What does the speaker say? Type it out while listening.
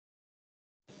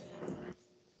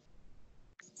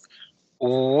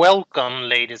Welcome,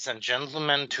 ladies and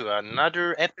gentlemen, to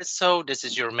another episode. This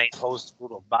is your main host,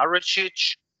 Udo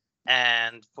Baracic.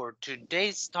 And for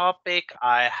today's topic,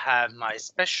 I have my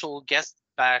special guest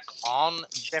back on,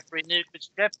 Jeffrey Nyquist.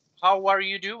 Jeff, how are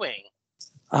you doing?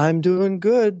 I'm doing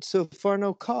good. So far,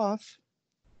 no cough.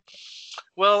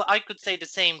 Well, I could say the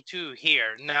same too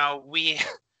here. Now,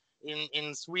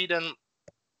 in Sweden,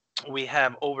 we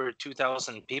have over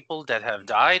 2,000 people that have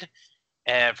died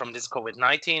from this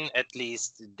COVID-19. At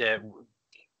least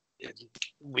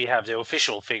we have the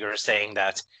official figures saying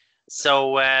that.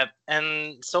 So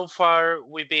and so far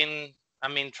we've been,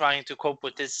 trying to cope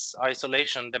with this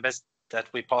isolation the best that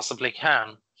we possibly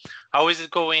can. How is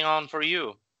it going on for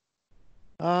you?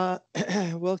 Uh,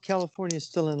 well, California is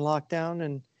still in lockdown,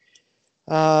 and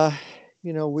uh,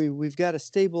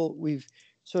 we've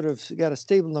sort of got a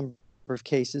stable number of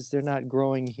cases. They're not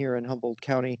growing here in Humboldt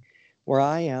County, where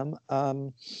I am.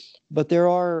 But there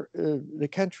are the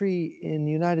country in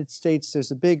the United States. There's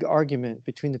a big argument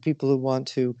between the people who want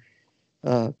to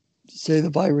say the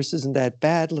virus isn't that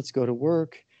bad, let's go to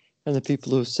work, and the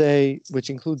people who say, which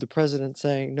include the president,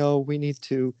 saying, no, we need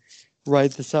to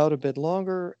ride this out a bit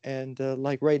longer. And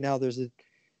like right now, there's an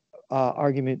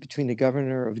argument between the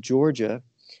governor of Georgia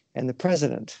and the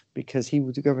president, because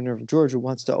the governor of Georgia,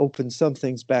 wants to open some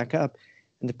things back up,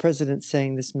 and the president's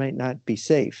saying this might not be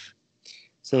safe.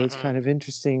 So it's kind of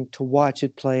interesting to watch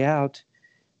it play out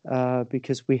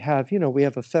because we have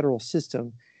a federal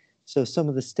system. So some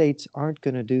of the states aren't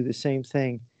going to do the same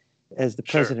thing as the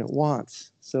president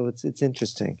wants. So it's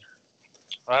interesting.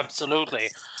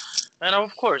 Absolutely, and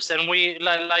of course, and we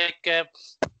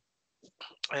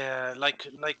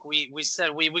we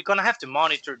said we're gonna have to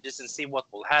monitor this and see what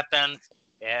will happen.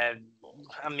 And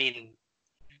I mean,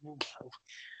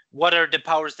 what are the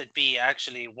powers that be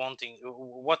actually wanting,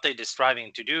 what they're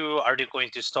striving to do? Are they going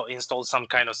to install some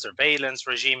kind of surveillance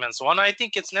regime and so on? I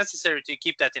think it's necessary to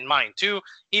keep that in mind too,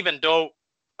 even though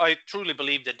I truly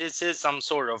believe that this is some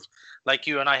sort of, like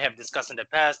you and I have discussed in the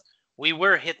past, we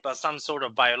were hit by some sort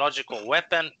of biological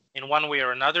weapon in one way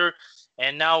or another,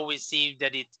 and now we see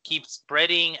that it keeps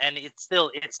spreading, and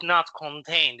it's not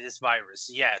contained, this virus,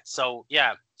 yet. So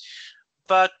yeah.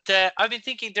 But I've been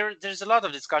thinking there's a lot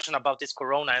of discussion about this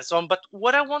corona and so on. But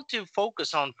what I want to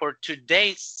focus on for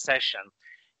today's session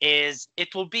is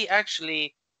it will be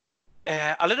actually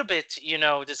a little bit,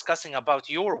 discussing about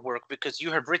your work, because you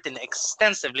have written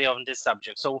extensively on this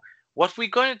subject. So what we're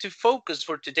going to focus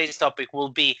for today's topic will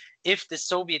be if the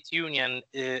Soviet Union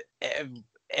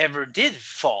ever did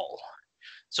fall.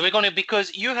 So we're going to,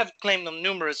 because you have claimed on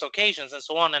numerous occasions and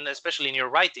so on, and especially in your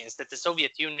writings, that the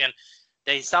Soviet Union,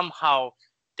 they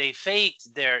faked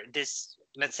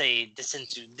let's say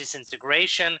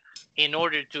disintegration in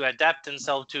order to adapt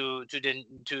themselves to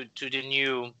the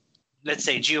new, let's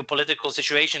say, geopolitical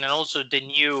situation and also the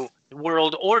new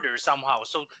world order somehow.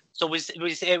 So we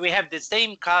have the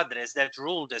same cadres that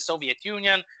ruled the Soviet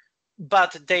Union,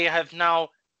 but they have now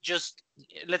just,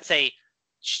 let's say,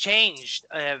 changed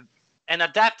and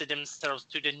adapted themselves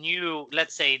to the new,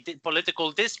 let's say,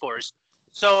 political discourse.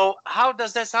 So how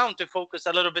does that sound, to focus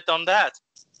a little bit on that?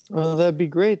 Well, that'd be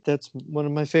great. That's one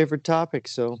of my favorite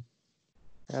topics. So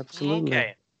absolutely.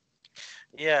 Okay.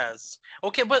 Yes.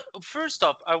 Okay, but first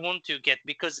off, I want to get,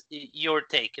 because your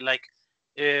take, like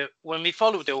when we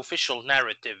follow the official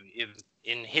narrative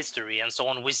in history and so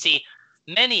on, we see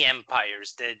many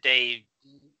empires that the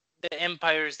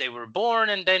empires, they were born,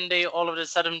 and then they all of a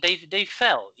sudden they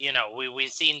fell.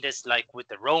 We've seen this like with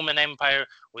the Roman Empire,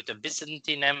 with the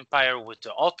Byzantine Empire, with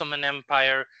the Ottoman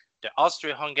Empire, the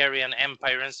Austro-Hungarian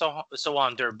Empire, and so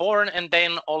on. They're born, and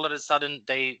then all of a sudden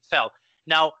they fell.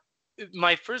 Now,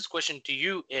 my first question to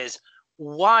you is,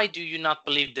 why do you not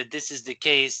believe that this is the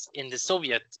case in the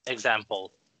Soviet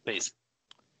example, please?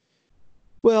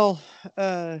 Well,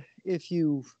 if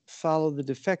you follow the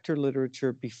defector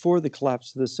literature before the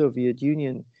collapse of the Soviet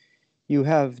Union, you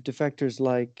have defectors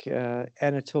like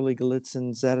Anatoly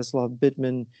Golitsyn, Zadislav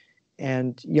Bitman,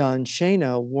 and Jan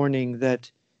Shena warning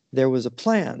that there was a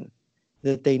plan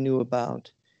that they knew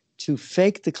about to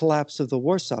fake the collapse of the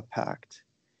Warsaw Pact.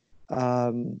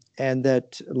 And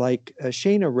that, like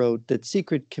Shena wrote, that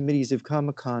secret committees of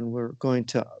Comecon were going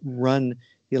to run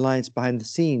the alliance behind the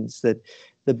scenes, that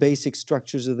the basic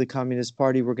structures of the Communist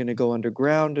Party were going to go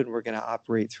underground and were going to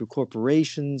operate through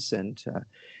corporations and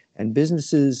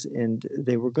businesses, and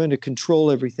they were going to control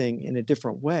everything in a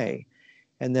different way,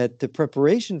 and that the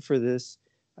preparation for this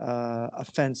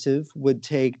offensive would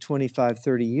take 25,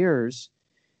 30 years.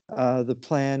 The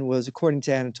plan was, according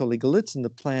to Anatoly Golitsyn, the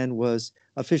plan was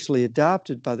officially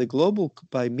adopted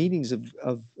by meetings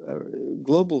of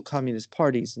global communist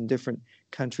parties in different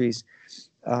countries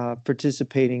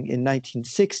participating in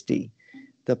 1960.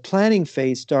 The planning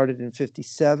phase started in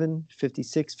 57,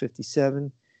 56,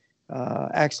 57,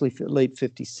 actually late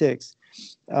 56.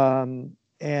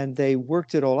 And they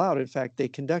worked it all out. In fact, they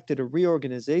conducted a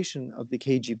reorganization of the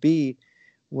KGB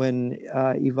when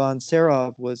Ivan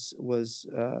Serov was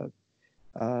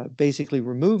basically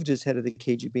removed as head of the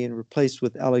KGB and replaced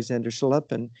with Alexander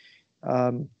Shelepin.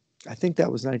 I think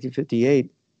that was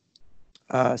 1958.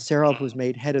 Serov was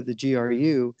made head of the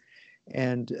GRU,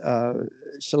 and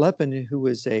Shelepin, who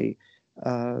was a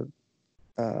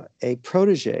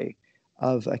protege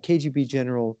of a KGB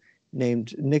general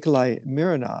named Nikolai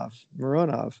Mironov,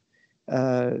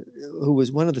 who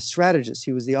was one of the strategists.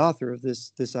 He was the author of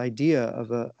this idea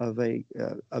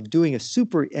of doing a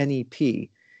super NEP,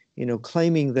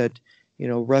 claiming that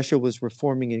Russia was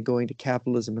reforming and going to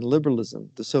capitalism and liberalism.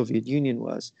 The Soviet Union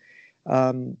was.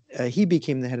 He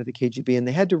became the head of the KGB, and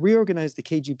they had to reorganize the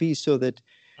KGB so that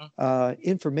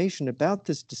information about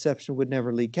this deception would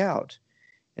never leak out.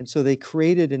 And so they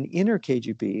created an inner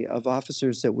KGB of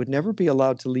officers that would never be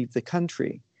allowed to leave the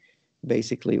country,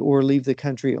 basically, or leave the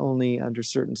country only under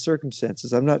certain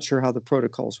circumstances. I'm not sure how the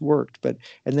protocols worked, and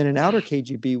then an outer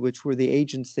KGB, which were the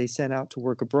agents they sent out to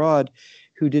work abroad,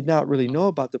 who did not really know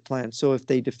about the plan. So if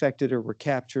they defected or were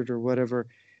captured or whatever,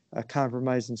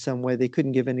 compromised in some way, they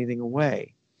couldn't give anything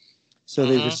away. So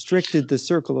they restricted the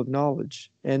circle of knowledge.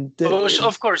 And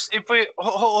of course, if we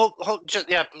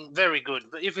very good.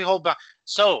 But if we hold back,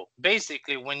 so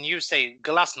basically, when you say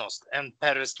glasnost and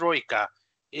perestroika,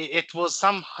 it was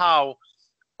somehow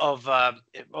of a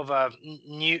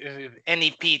new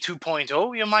NEP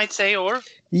 2.0, you might say, or?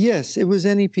 Yes, it was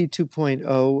NEP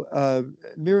 2.0.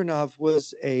 Mironov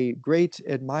was a great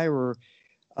admirer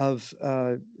of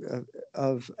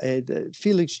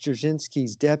Felix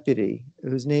Dzerzhinsky's deputy,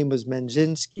 whose name was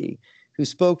Menzinsky, who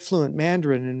spoke fluent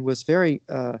Mandarin and was very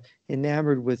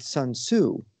enamored with Sun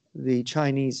Tzu, the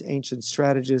Chinese ancient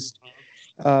strategist,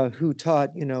 who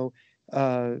taught,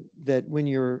 that when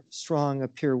you're strong,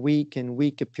 appear weak, and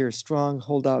weak, appear strong,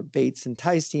 hold out baits,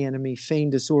 entice the enemy, feign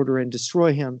disorder, and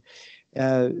destroy him.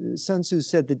 Sun Tzu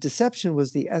said that deception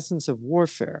was the essence of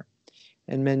warfare.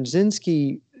 And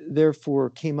Menzinsky, therefore,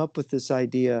 came up with this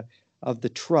idea of the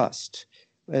trust.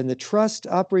 And the trust,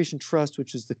 Operation Trust,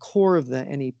 which is the core of the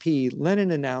NEP,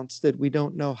 Lenin announced that we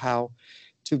don't know how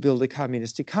to build a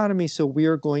communist economy, so we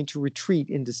are going to retreat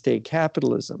into state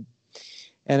capitalism.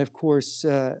 And of course,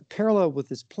 parallel with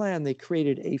this plan, they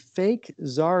created a fake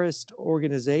czarist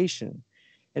organization.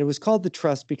 And it was called the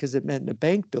Trust because it meant a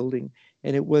bank building.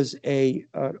 And it was an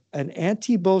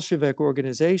anti-Bolshevik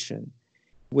organization,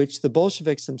 which the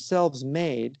Bolsheviks themselves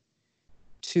made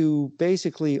to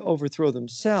basically overthrow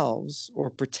themselves or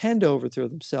pretend to overthrow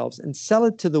themselves and sell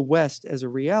it to the West as a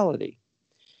reality.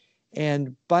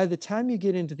 And by the time you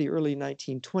get into the early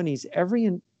 1920s, every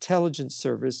intelligence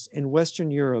service in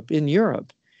Western Europe,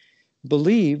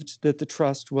 believed that the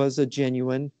Trust was a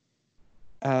genuine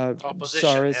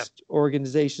Tsarist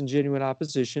organization, genuine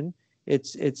opposition.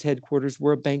 Its headquarters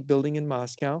were a bank building in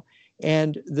Moscow.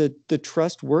 And the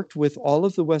Trust worked with all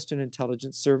of the Western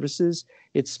intelligence services.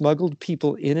 It smuggled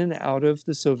people in and out of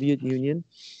the Soviet Union.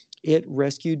 It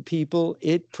rescued people.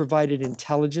 It provided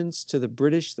intelligence to the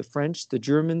British, the French, the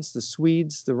Germans, the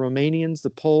Swedes, the Romanians,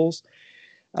 the Poles.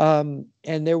 And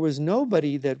there was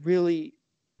nobody that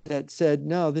said,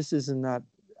 no, this is not.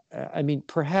 I mean,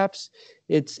 perhaps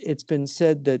it's been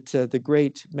said that the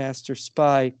great master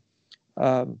spy,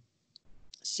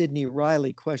 Sidney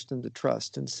Riley, questioned the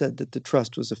Trust and said that the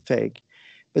Trust was a fake.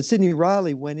 But Sidney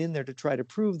Riley went in there to try to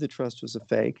prove the Trust was a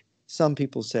fake, some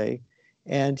people say,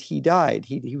 and he died.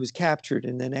 He was captured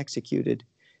and then executed.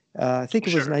 I think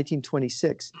it was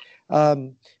 1926.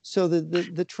 So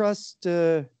the Trust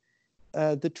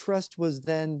was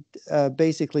then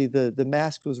basically the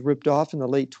mask was ripped off in the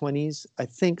late 20s. I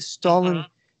think Stalin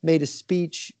made a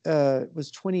speech,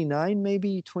 was 29,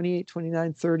 maybe 28,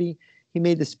 29, 30. He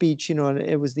made the speech, and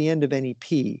it was the end of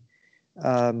NEP.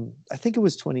 I think it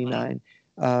was 29.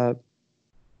 So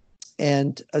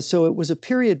it was a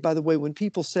period, by the way, when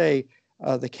people say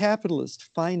the capitalists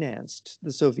financed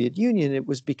the Soviet Union, it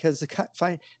was because the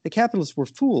capitalists were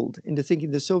fooled into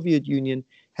thinking the Soviet Union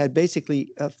had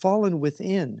basically fallen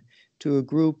within to a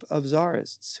group of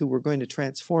czarists who were going to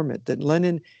transform it, that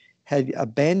Lenin had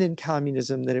abandoned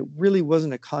communism, that it really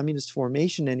wasn't a communist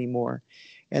formation anymore,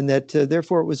 and that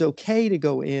therefore it was okay to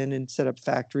go in and set up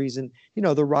factories. And,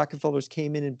 the Rockefellers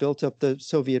came in and built up the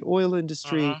Soviet oil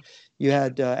industry. You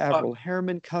had Averell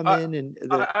Harriman come in. And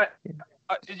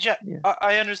Yeah, Yeah.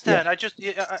 I Yeah. understand.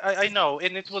 I know,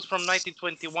 and it was from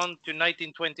 1921 to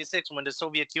 1926 when the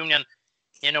Soviet Union,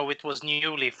 it was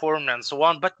newly formed and so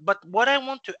on. But what I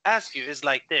want to ask you is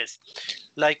like this: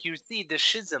 like you see the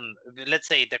schism, let's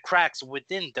say the cracks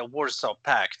within the Warsaw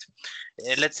Pact.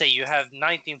 Let's say you have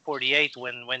 1948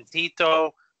 when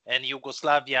Tito and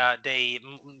Yugoslavia they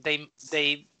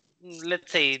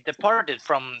let's say departed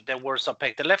from the Warsaw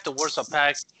Pact. They left the Warsaw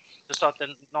Pact to start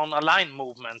the non-aligned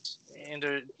movement in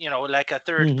the like a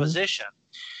third Hmm. position.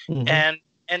 Hmm.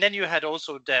 And then you had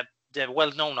also the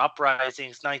well-known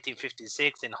uprisings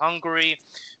 1956 in Hungary,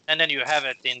 and then you have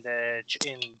it in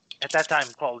at that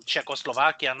time called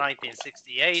Czechoslovakia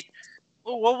 1968.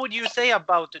 What would you say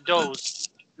about those,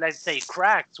 let's say,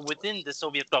 cracks within the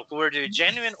Soviet bloc? Were they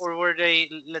genuine, or were they,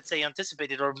 let's say,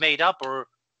 anticipated or made up? Or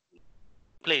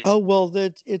please. Oh, well,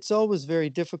 that it's always very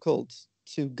difficult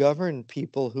to govern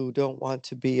people who don't want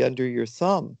to be under your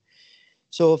thumb.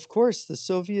 So, of course, the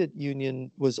Soviet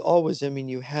Union was always, I mean,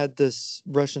 you had this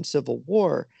Russian Civil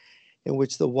War in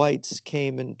which the whites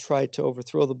came and tried to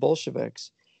overthrow the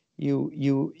Bolsheviks.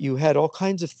 You had all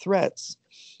kinds of threats.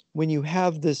 When you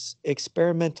have this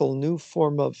experimental new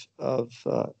form of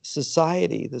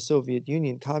society, the Soviet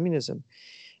Union, communism,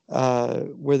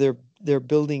 where they're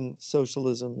building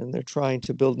socialism and they're trying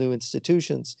to build new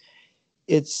institutions,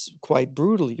 it's quite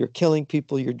brutal. You're killing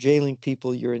people, you're jailing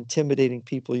people, you're intimidating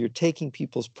people, you're taking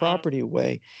people's Mm, property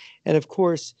away. And of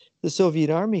course, the Soviet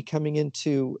army coming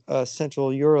into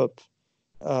Central Europe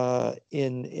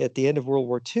in at the end of World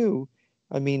War II,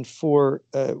 I mean, for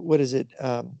what is it?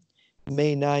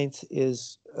 May 9th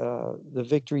is the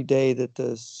victory day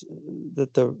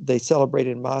they celebrate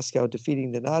in Moscow,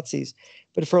 defeating the Nazis.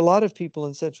 But for a lot of people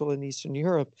in Central and Eastern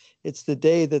Europe, it's the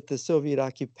day that the Soviet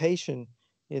occupation,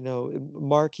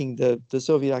 marking the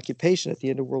Soviet occupation at the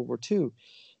end of World War II,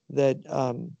 that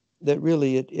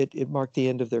really it marked the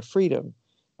end of their freedom.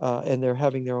 And they're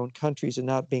having their own countries and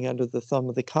not being under the thumb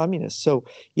of the communists. So,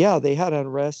 yeah, they had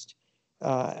unrest,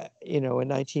 in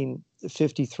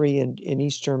 1953 in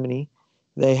East Germany.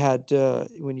 They had,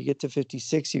 when you get to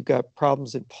 56, you've got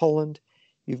problems in Poland.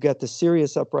 You've got the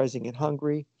serious uprising in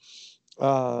Hungary.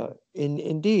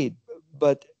 Indeed,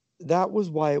 but that was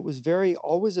why it was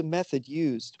always a method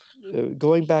used,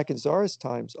 going back in Tsarist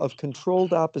times, of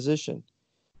controlled opposition.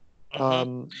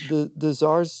 mhm. The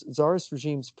czarist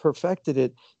regimes perfected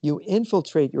it. You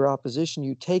infiltrate your opposition,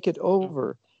 you take it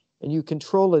over, and you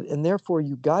control it, and therefore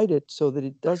you guide it so that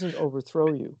it doesn't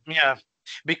overthrow you. Yeah,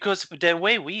 because the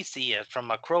way we see it from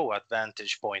a Croat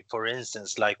vantage point, for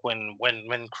instance, like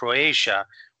when Croatia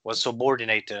was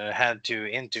subordinated and had to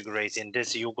integrate in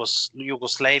this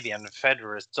Yugoslavian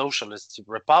Federalist Socialist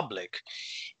Republic,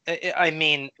 I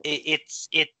mean,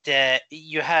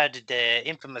 you had the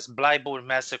infamous Bleiburg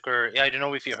massacre. I don't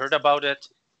know if you heard about it.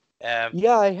 Um,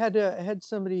 Yeah, I had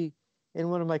somebody in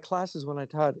one of my classes when I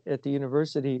taught at the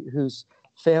university whose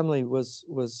family was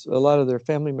a lot of their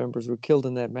family members were killed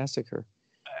in that massacre.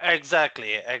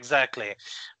 Exactly, exactly.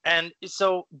 And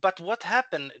so, but what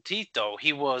happened, Tito,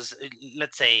 he was,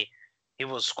 let's say, he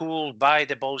was schooled by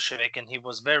the Bolshevik and he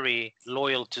was very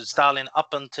loyal to Stalin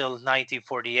up until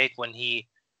 1948 when he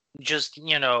just,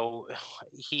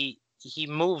 he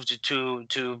moved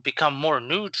to become more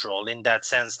neutral in that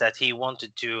sense that he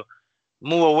wanted to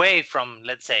move away from,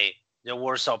 let's say, the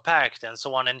Warsaw Pact and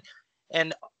so on.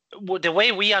 And the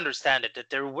way we understand it, that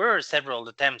there were several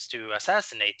attempts to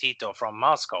assassinate Tito from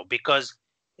Moscow. Because,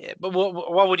 but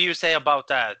what would you say about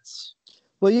that?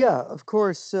 Well, yeah, of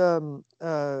course.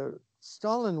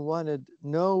 Stalin wanted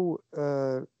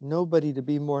nobody to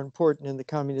be more important in the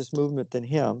communist movement than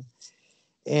him,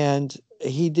 and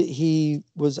he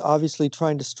was obviously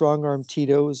trying to strong arm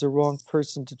Tito. It was the wrong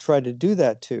person to try to do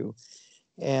that to,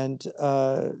 and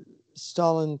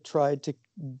Stalin tried to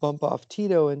bump off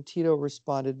Tito, and Tito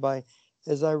responded by,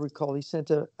 as I recall, he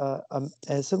sent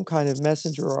as some kind of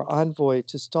messenger or envoy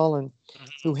to Stalin,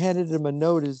 who Mhm. handed him a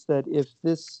notice that if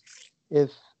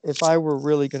if I were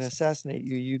really going to assassinate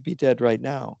you, you'd be dead right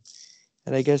now.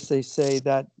 And I guess they say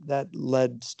that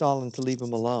led Stalin to leave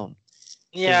him alone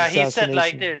because Yeah, he said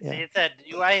like assassination. this. Yeah, He said,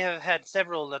 I have had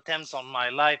several attempts on my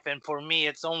life, and for me,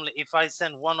 it's only if I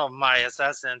send one of my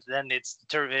assassins, then it's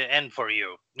end for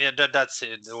you. Yeah, that's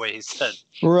it, the way he said.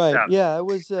 right. Yeah. Yeah, it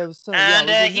was. Yeah, it And was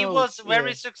a he note. was Yeah.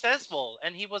 very successful,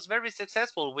 and he was very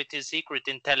successful with his secret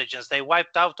intelligence. They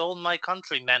wiped out all my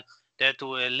countrymen that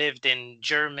lived in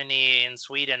Germany, in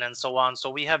Sweden, and so on. So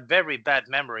we have very bad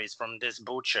memories from this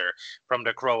butcher from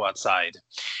the Croat side.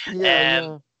 Yeah,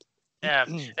 And yeah.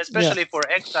 Yeah. especially for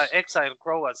exile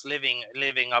Croats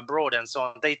living abroad and so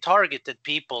on, they targeted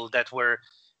people that were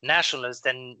nationalist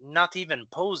and not even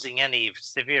posing any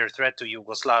severe threat to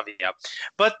Yugoslavia.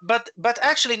 But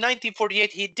actually,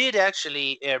 1948, he did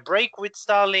actually break with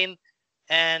Stalin,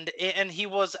 and he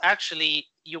was actually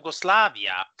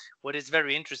Yugoslavia. What is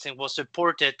very interesting was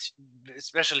supported,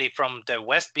 especially from the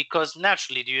West, because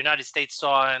naturally the United States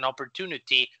saw an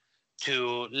opportunity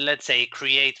to, let's say,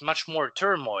 create much more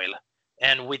turmoil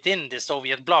and within the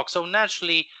Soviet bloc. So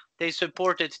naturally, they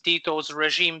supported Tito's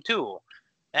regime too.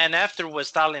 And after when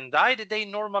Stalin died, they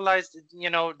normalized,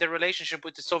 the relationship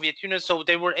with the Soviet Union. So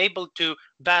they were able to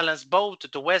balance both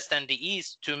the West and the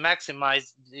East to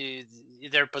maximize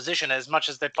their position as much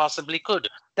as they possibly could.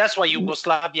 That's why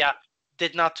Yugoslavia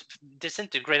did not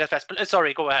disintegrate as fast. But,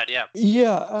 sorry, go ahead. Yeah.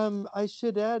 Yeah, I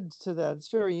should add to that. It's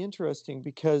very interesting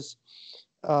because,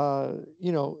 as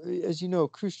you know,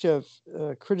 Khrushchev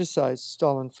criticized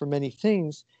Stalin for many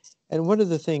things. And one of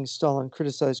the things Stalin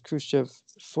criticized Khrushchev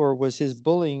for was his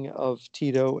bullying of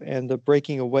Tito and the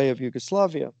breaking away of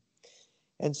Yugoslavia.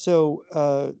 And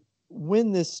so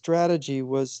when this strategy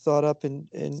was thought up and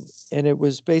it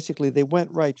was basically, they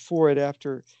went right for it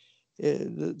after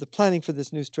the planning for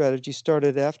this new strategy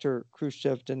started after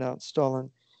Khrushchev denounced Stalin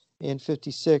in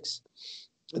 56,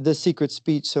 the secret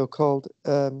speech, so-called.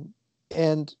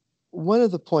 And one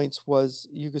of the points was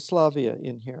Yugoslavia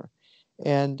in here.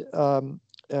 And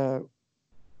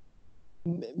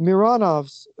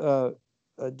Mironov's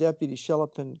deputy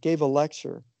Shelepin gave a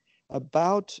lecture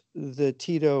about the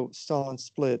Tito-Stalin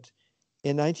split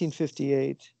in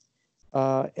 1958.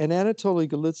 And Anatoly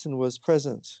Golitsyn was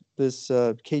present, this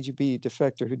KGB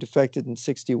defector who defected in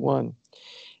 61.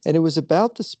 And it was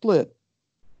about the split.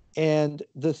 And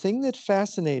the thing that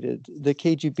fascinated the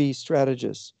KGB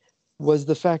strategists was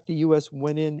the fact the U.S.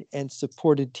 went in and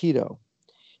supported Tito,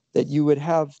 that you would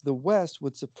have the West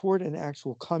would support an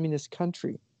actual communist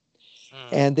country.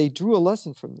 And they drew a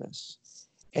lesson from this.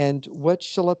 And what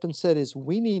Shelepin said is,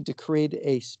 we need to create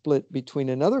a split between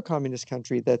another communist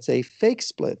country that's a fake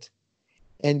split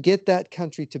and get that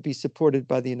country to be supported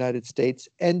by the United States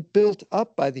and built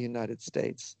up by the United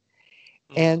States.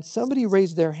 And somebody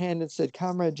raised their hand and said,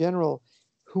 Comrade General,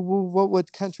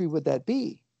 what country would that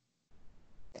be?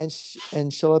 And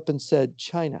Shelepin said,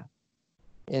 China.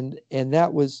 And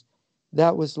that was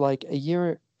like a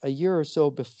year or so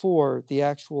before the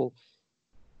actual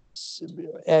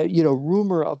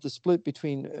rumor of the split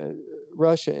between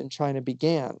Russia and China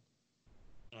began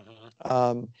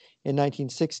in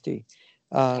 1960.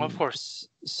 Of course.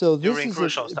 So this During is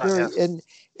Khrushchev's time, very yes.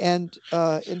 and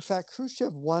in fact,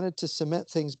 Khrushchev wanted to cement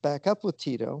things back up with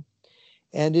Tito,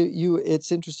 and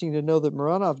it's interesting to know that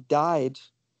Mironov died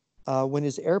when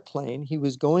his airplane. He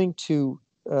was going to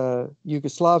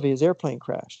Yugoslavia. His airplane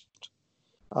crashed.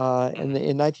 In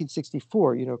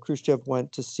 1964, Khrushchev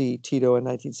went to see Tito in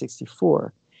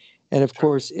 1964. And of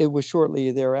course, it was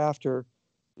shortly thereafter,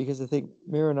 because I think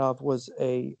Mironov was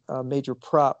a major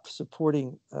prop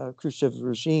supporting Khrushchev's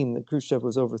regime, that Khrushchev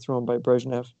was overthrown by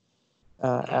Brezhnev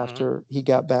after he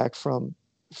got back from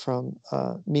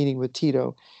meeting with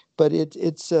Tito. But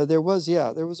there was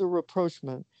a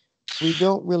rapprochement. We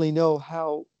don't really know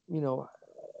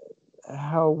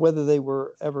whether they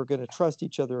were ever going to trust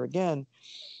each other again.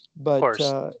 But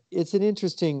it's an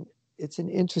interesting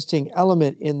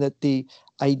element in that the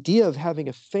idea of having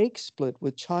a fake split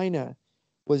with China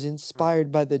was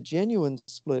inspired by the genuine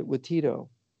split with Tito.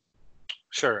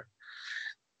 Sure.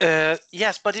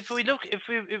 Yes, but if we look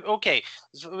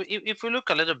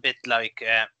a little bit, like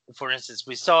for instance,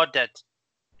 we saw that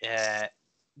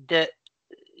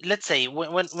let's say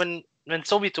when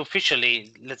Soviet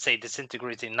officially, let's say,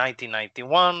 disintegrated in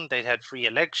 1991, they had free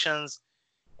elections.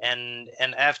 And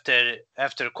after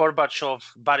Gorbachev,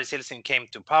 Boris Yeltsin came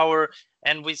to power,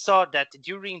 and we saw that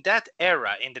during that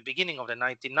era, in the beginning of the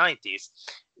 1990s,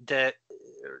 the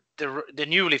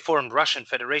newly formed Russian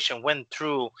Federation went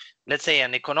through, let's say,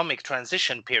 an economic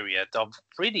transition period of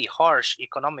pretty harsh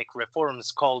economic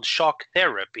reforms called shock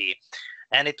therapy,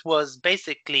 and it was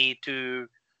basically to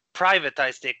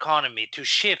privatize the economy, to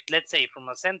shift, let's say, from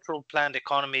a central planned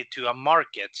economy to a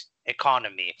market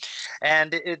economy.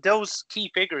 And those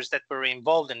key figures that were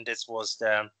involved in this was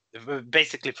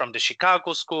basically from the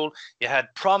Chicago School. You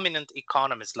had prominent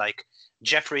economists like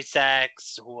Jeffrey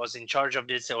Sachs, who was in charge of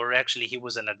this, or actually he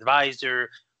was an advisor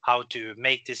how to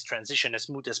make this transition as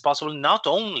smooth as possible, not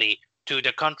only to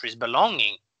the countries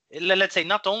belonging, let's say,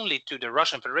 not only to the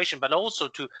Russian Federation, but also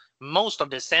to most of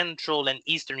the Central and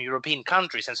Eastern European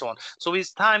countries and so on. So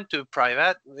it's time to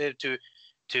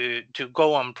to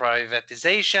go on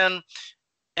privatization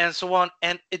and so on.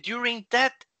 And during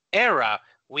that era,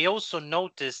 we also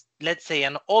noticed, let's say,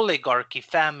 an oligarchy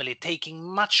family taking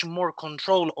much more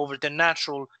control over the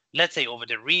natural, let's say, over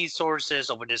the resources,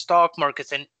 over the stock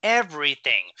markets and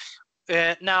everything.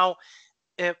 Now,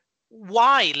 uh,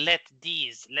 why let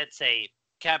these, let's say,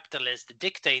 capitalists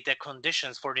dictate the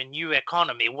conditions for the new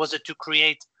economy? Was it to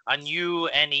create a new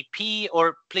NEP,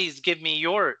 or please give me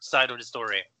your side of the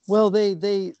story? Well,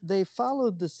 they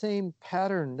followed the same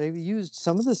pattern. They used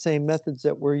some of the same methods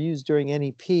that were used during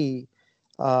NEP in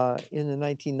the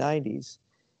 1990s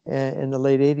and in the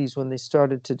late 80s when they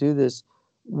started to do this.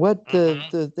 What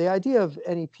the idea of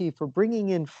NEP for bringing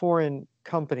in foreign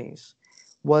companies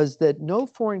was that no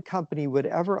foreign company would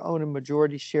ever own a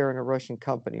majority share in a Russian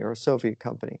company or a Soviet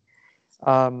company.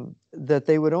 That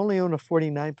they would only own a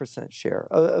 49% share.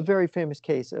 A very famous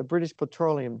case, British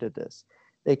Petroleum did this.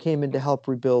 They came in to help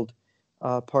rebuild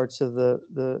parts of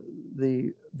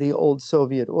the old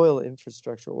Soviet oil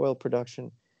infrastructure, oil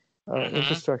production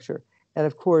infrastructure. And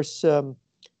of course, that,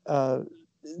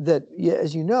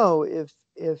 as you know,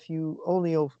 if you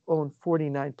only own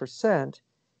 49%,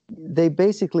 they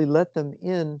basically let them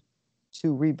in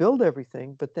to rebuild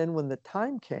everything. But then when the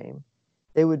time came,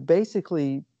 they would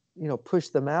basically, push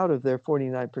them out of their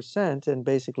 49% and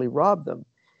basically rob them.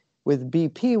 With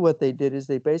BP, what they did is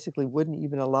they basically wouldn't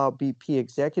even allow BP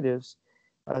executives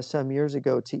some years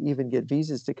ago to even get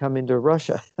visas to come into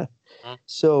Russia.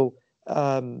 So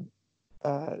they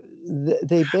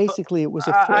basically, it was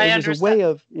a way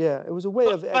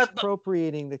of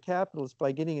expropriating the capitalists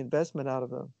by getting investment out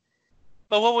of them.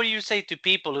 But what would you say to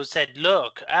people who said,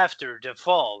 look, after the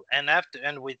fall and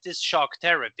with this shock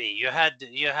therapy, you had,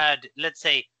 let's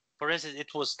say, for instance,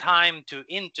 it was time to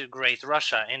integrate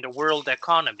Russia in the world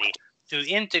economy, to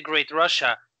integrate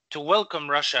Russia, to welcome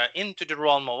Russia into the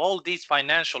realm of all these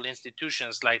financial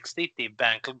institutions like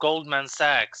Citibank, Goldman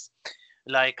Sachs,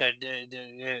 like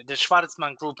the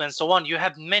Schwarzman Group and so on. You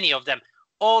have many of them.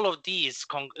 All of these,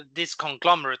 this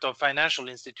conglomerate of financial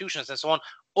institutions and so on,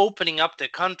 opening up the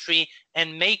country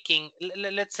and making,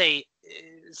 let's say,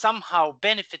 somehow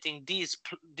benefiting these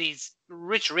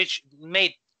rich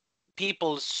made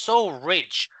people so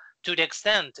rich to the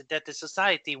extent that the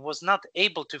society was not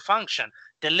able to function.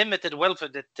 The limited welfare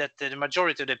that the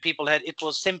majority of the people had, it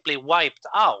was simply wiped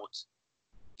out.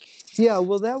 Yeah,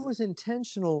 well, that was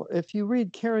intentional. If you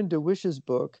read Karen DeWish's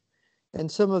book and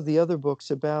some of the other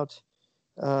books about,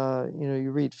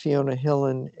 you read Fiona Hill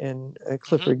and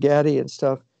Clifford Gaddy and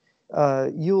stuff,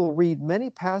 you'll read many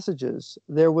passages.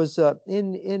 There was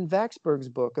in Vaxburg's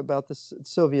book about the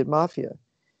Soviet mafia.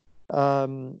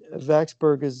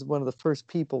 Vaxburg is one of the first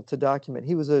people to document.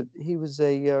 He was a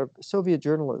Soviet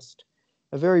journalist,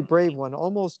 a very brave one.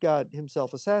 Almost got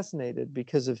himself assassinated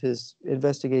because of his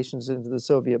investigations into the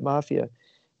Soviet mafia,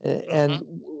 and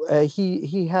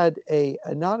he had a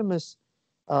anonymous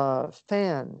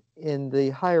fan in the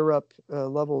higher up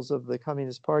levels of the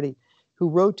Communist Party who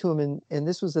wrote to him, and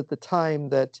this was at the time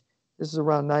that, this is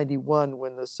around 91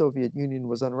 when the Soviet Union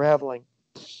was unraveling,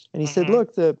 and he said,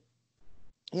 look,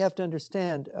 you have to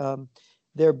understand,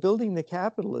 they're building the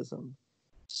capitalism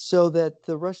so that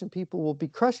the Russian people will be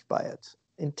crushed by it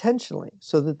intentionally,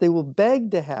 so that they will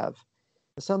beg to have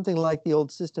something like the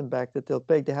old system back, that they'll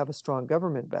beg to have a strong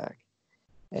government back.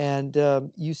 And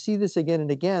you see this again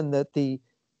and again, that the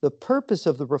purpose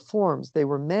of the reforms, they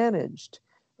were managed.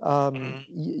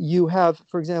 You have,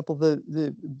 for example,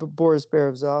 the Boris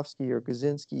Berezovsky or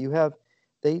Kaczynski, you have,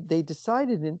 they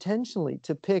decided intentionally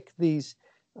to pick these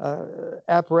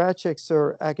apparatchiks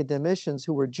or academicians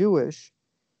who were Jewish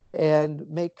and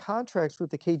make contracts with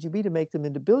the KGB to make them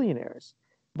into billionaires.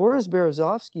 Boris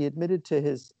Berezovsky admitted to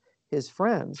his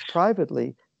friends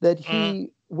privately that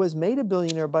he was made a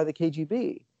billionaire by the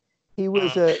KGB.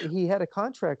 He had a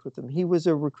contract with them. He was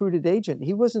a recruited agent.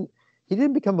 He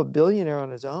didn't become a billionaire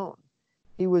on his own.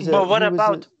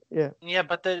 But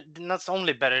not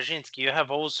only Berezhinsky, you have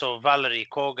also Valery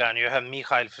Kogan, you have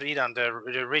Mikhail Friedan,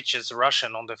 the richest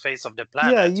Russian on the face of the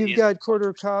planet. Yeah, you've got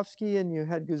Khodorkovsky and you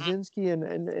had Kaczynski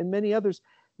and many others.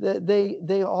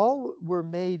 They all were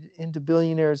made into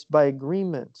billionaires by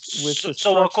agreement with the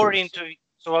structures.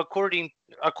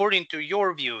 According to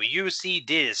your view, you see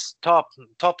these top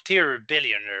tier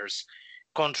billionaires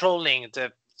controlling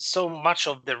so much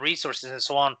of the resources and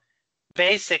so on,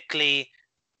 basically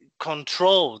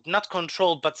not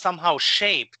controlled, but somehow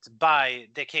shaped by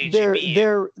the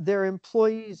KGB. They're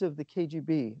employees of the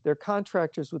KGB. They're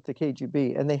contractors with the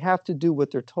KGB, and they have to do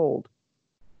what they're told.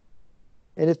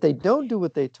 And if they don't do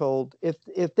what they're told,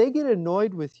 if they get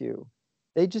annoyed with you,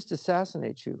 they just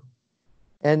assassinate you.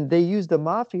 And they use the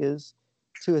mafias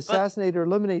to assassinate or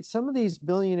eliminate. Some of these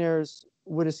billionaires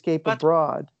would escape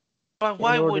abroad. But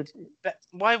in order.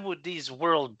 why would these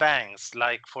world banks,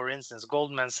 like for instance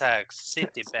Goldman Sachs,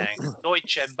 Citibank,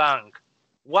 Deutsche Bank,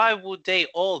 why would they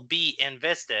all be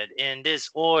invested in this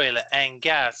oil and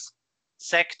gas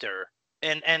sector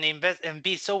and invest and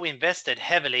be so invested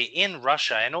heavily in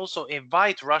Russia and also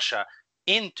invite Russia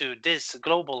into this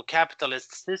global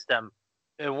capitalist system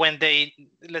when they,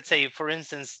 let's say, for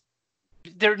instance,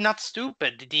 they're not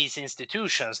stupid, these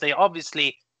institutions. They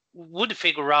obviously would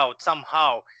figure out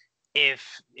somehow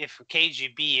if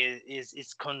KGB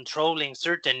is controlling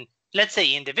certain, let's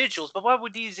say, individuals. But why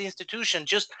would these institutions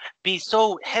just be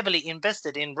so heavily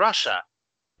invested in Russia?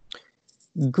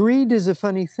 Greed is a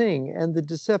funny thing, and the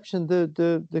deception.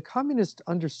 The communists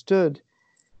understood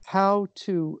how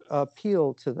to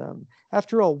appeal to them.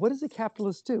 After all, what does a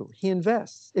capitalist do? He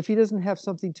invests. If he doesn't have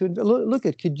something to invest, look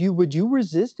at, would you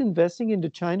resist investing into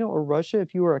China or Russia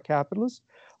if you were a capitalist?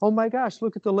 Oh my gosh,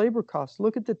 look at the labor costs.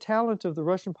 Look at the talent of the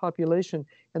Russian population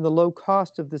and the low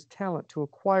cost of this talent to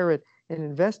acquire it and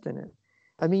invest in it.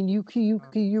 I mean,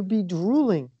 you'd be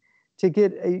drooling to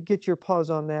get your paws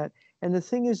on that. And the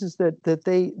thing is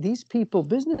that these people,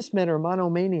 businessmen, are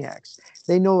monomaniacs.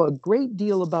 They know a great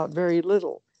deal about very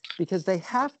little, because they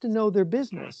have to know their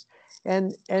business,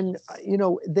 and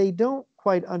they don't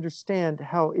quite understand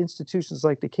how institutions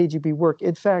like the KGB work.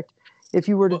 In fact, if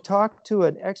you were to talk to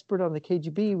an expert on the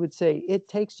KGB, he would say it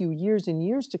takes you years and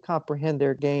years to comprehend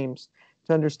their games,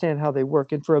 to understand how they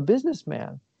work. And for a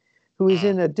businessman who is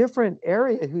in a different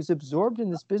area, who's absorbed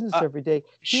in this business every day,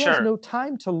 he has no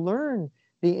time to learn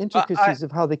the intricacies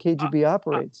of how the KGB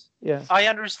operates. Yeah. I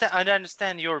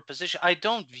understand your position. I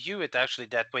don't view it actually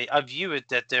that way. I view it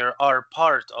that there are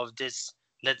part of this,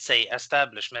 let's say,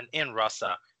 establishment in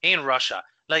Russia.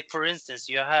 Like for instance,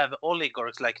 you have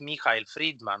oligarchs like Mikhail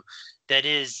Friedman that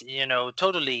is,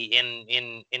 totally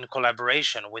in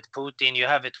collaboration with Putin. You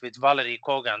have it with Valery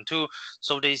Kogan too.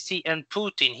 So they see, and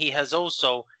Putin, he has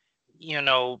also,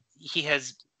 he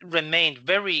has remained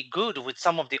very good with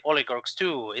some of the oligarchs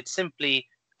too. It's simply,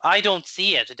 I don't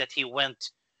see it that he went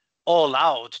all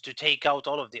out to take out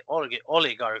all of the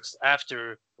oligarchs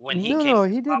after when he came No,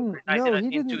 to he power didn't. No, he in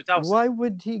didn't. 2000. Why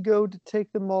would he go to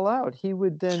take them all out? He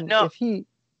would then, No,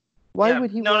 why yeah,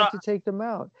 would he no, want to take them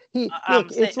out? I'm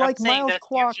Look, saying it's like Miles that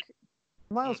you Kwok. should.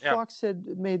 Miles Yeah.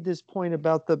 Kwok made this point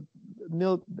about the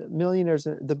billionaires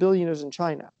in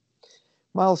China.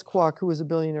 Miles Kwok, who was a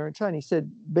billionaire in China, he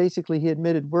said, basically, he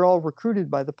admitted, we're all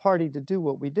recruited by the party to do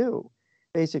what we do.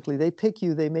 Basically, they pick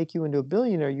you, they make you into a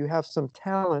billionaire. You have some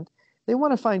talent. They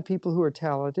want to find people who are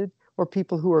talented or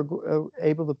people who are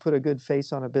able to put a good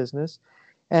face on a business.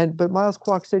 But Miles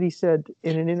Kwok said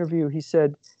in an interview, he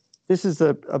said, this is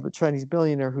a Chinese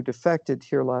billionaire who defected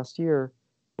here last year,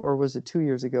 or was it 2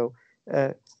 years ago?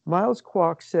 Miles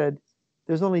Kwok said,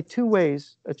 there's only two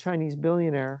ways a Chinese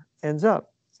billionaire ends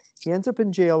up. He ends up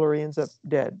in jail or he ends up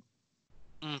dead.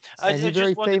 I And he just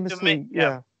very wanted to famously,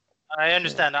 make, I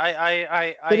understand.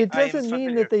 But it I am doesn't mean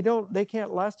familiar. that they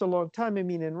can't last a long time. I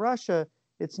mean, in Russia,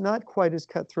 it's not quite as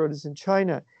cutthroat as in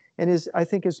China. And I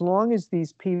think as long as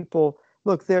these people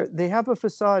look, they have a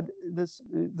facade.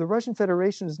 The Russian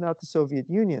Federation is not the Soviet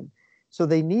Union, so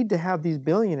they need to have these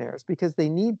billionaires because they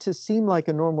need to seem like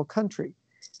a normal country.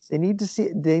 They need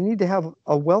to have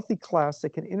a wealthy class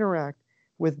that can interact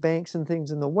with banks and things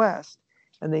in the West,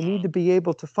 and they need to be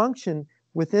able to function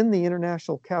within the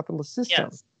international capitalist system.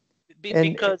 Yes.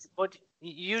 Because what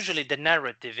usually the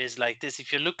narrative is like this.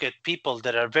 If you look at people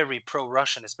that are very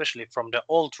pro-Russian, especially from the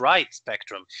alt-right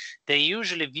spectrum, they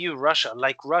usually view Russia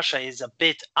like Russia is a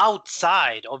bit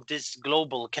outside of this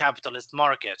global capitalist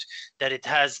market, that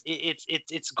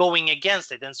it's going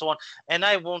against it and so on. And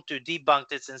I want to debunk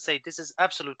this and say this is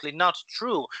absolutely not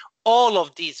true. All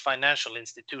of these financial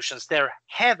institutions, they're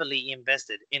heavily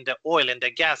invested in the oil and the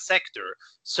gas sector.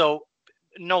 So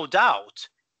no doubt.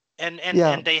 And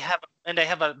they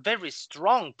have a very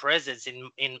strong presence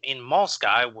in Moscow,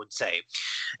 I would say.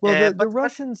 Well, the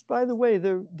Russians, by the way,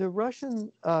 the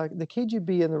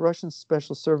KGB and the Russian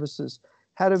special services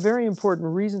had a very important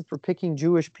reason for picking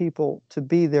Jewish people to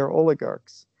be their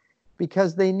oligarchs,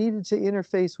 because they needed to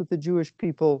interface with the Jewish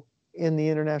people in the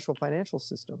international financial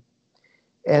system.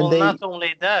 And not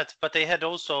only that, but they had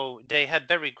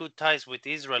very good ties with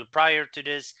Israel prior to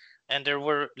this. And there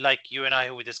were, like you and I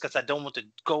who we discussed, I don't want to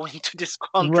go into this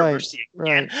controversy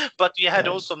again, but we had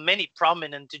also many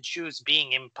prominent Jews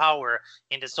being in power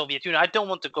in the Soviet Union. I don't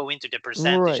want to go into the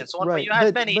percentage and so on, but you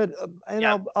had many.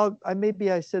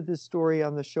 Maybe I said this story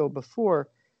on the show before.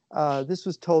 This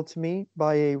was told to me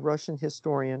by a Russian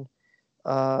historian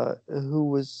who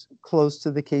was close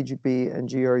to the KGB and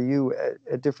GRU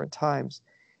at different times.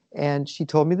 And she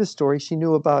told me the story. She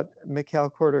knew about Mikhail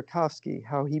Khodorkovsky,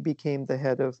 how he became the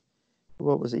head of,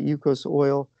 what was it, Yukos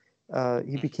Oil.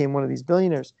 He became one of these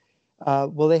billionaires.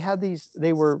 Well,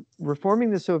 they were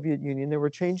reforming the Soviet Union. They were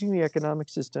changing the economic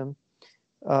system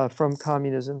from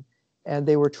communism, and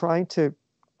they were trying to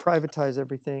privatize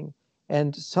everything.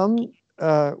 And some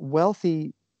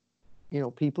wealthy,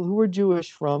 people who were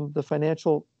Jewish from the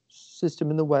financial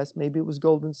system in the West, maybe it was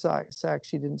Goldman Sachs,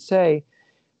 she didn't say,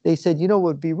 they said, what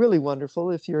would be really wonderful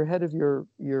if your head of your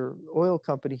oil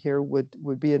company here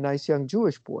would be a nice young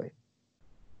Jewish boy.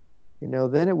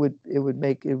 Then it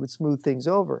would smooth things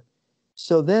over.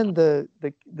 So then the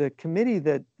committee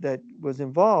that was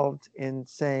involved in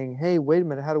saying, hey, wait a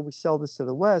minute, how do we sell this to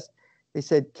the West? They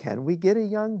said, can we get a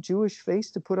young Jewish face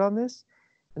to put on this?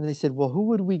 And they said, well, who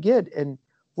would we get? And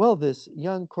well, this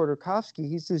young Khodorkovsky,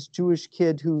 he's this Jewish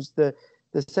kid who's the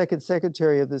second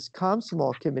secretary of this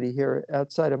Komsomol committee here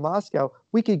outside of Moscow.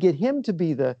 We could get him to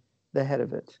be the head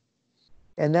of it.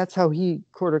 And that's how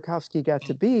Khodorkovsky got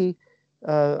to be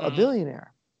a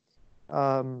billionaire.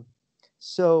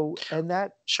 So, and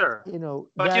that, sure,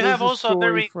 but that you have is a also story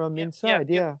very from inside.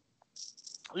 Yeah.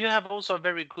 You have also a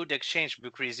very good exchange,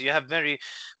 because you have very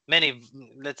many,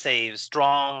 let's say,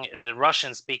 strong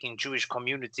Russian-speaking Jewish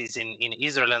communities in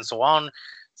Israel and so on.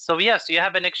 So yes, you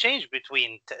have an exchange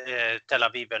between Tel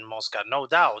Aviv and Moscow, no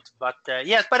doubt. But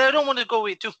yes, but I don't want to go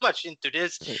too much into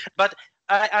this. But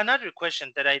another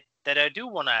question that I do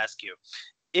want to ask you: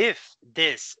 if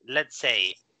this, let's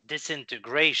say,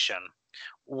 disintegration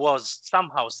was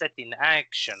somehow set in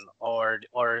action, or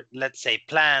let's say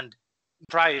planned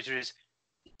prior to this,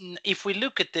 if we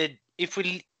look at the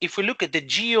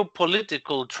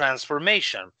geopolitical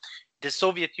transformation, the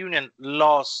Soviet Union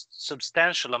lost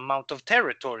substantial amount of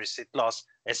territories. It lost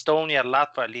Estonia,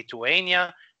 Latvia,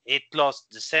 Lithuania. It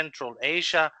lost the Central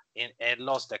Asia. It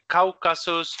lost the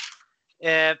Caucasus.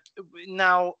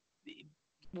 Now,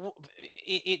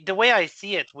 the way I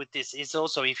see it with this is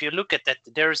also, if you look at that,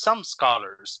 there are some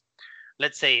scholars,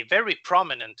 let's say very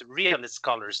prominent realist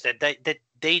scholars, that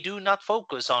they do not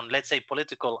focus on, let's say,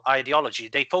 political ideology.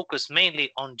 They focus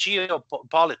mainly on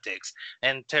geopolitics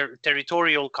and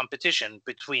territorial competition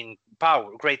between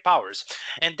great powers.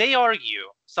 And they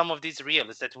argue, some of these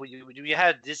realists, that we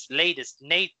had this latest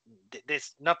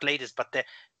not latest, but the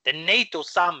NATO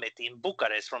summit in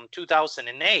Bucharest from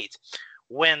 2008,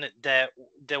 when the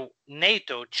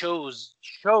NATO chose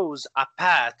a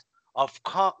path of,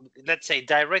 let's say,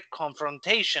 direct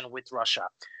confrontation with Russia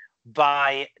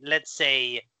by, let's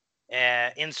say,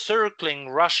 encircling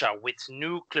Russia with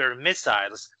nuclear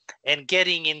missiles and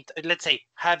getting in, let's say,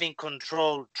 having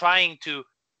control, trying to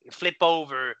flip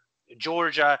over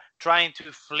Georgia, trying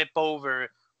to flip over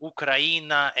Ukraine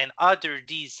and other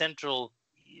these Central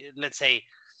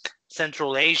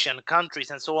Asian countries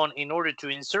and so on, in order to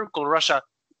encircle Russia.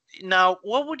 Now,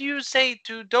 what would you say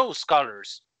to those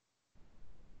scholars?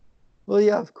 Well,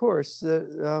 yeah, of course.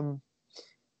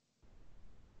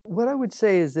 What I would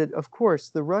say is that, of course,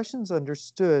 the Russians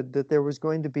understood that there was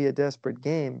going to be a desperate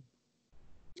game.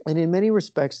 And in many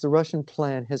respects, the Russian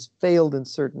plan has failed in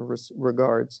certain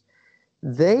regards.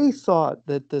 They thought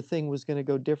that the thing was going to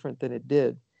go different than it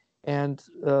did. And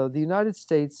the United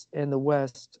States and the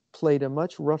West played a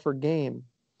much rougher game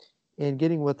in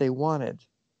getting what they wanted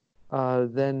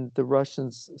than the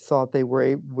Russians thought they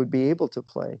would be able to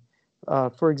play.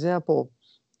 For example,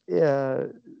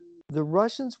 the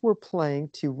Russians were playing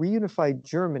to reunify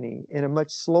Germany in a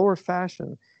much slower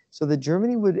fashion, so that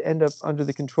Germany would end up under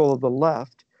the control of the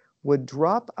left, would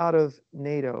drop out of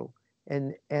NATO,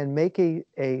 and make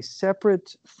a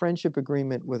separate friendship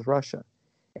agreement with Russia.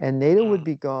 And NATO would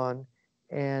be gone,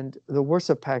 and the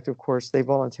Warsaw Pact, of course, they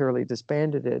voluntarily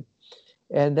disbanded it.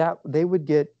 And that they would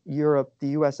get Europe, the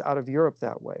U.S. out of Europe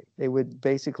that way. They would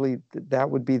basically, that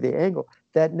would be the angle.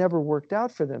 That never worked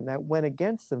out for them. That went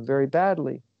against them very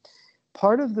badly.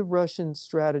 Part of the Russian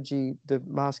strategy, the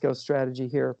Moscow strategy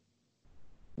here,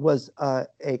 was a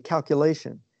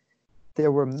calculation.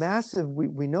 There were massive,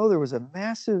 we know there was a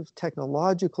massive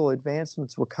technological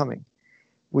advancements were coming.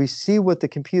 We see what the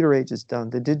computer age has done,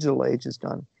 the digital age has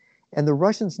done. And the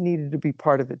Russians needed to be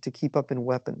part of it to keep up in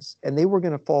weapons. And they were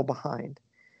going to fall behind.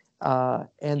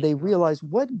 And they realized,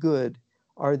 what good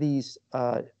are these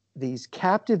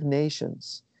captive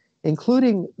nations,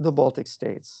 including the Baltic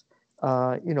states,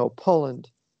 Poland,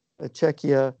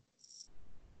 Czechia,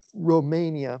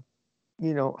 Romania,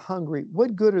 Hungary.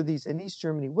 What good are these, and East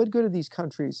Germany? What good are these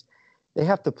countries? They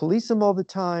have to police them all the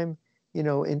time.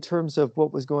 In terms of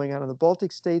what was going on in the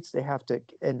Baltic states, they have to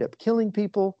end up killing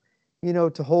people,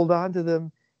 to hold on to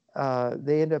them.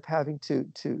 They end up having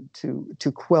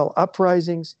to quell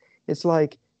uprisings. It's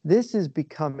like this is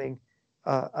becoming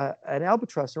an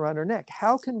albatross around our neck.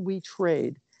 How can we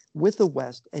trade with the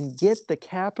West and get the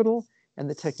capital and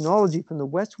the technology from the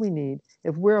West we need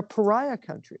if we're a pariah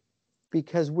country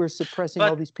because we're suppressing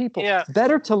all these people? Yeah,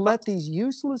 Better to let these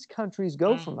useless countries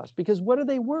go from us, because what are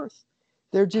they worth?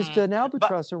 They're just an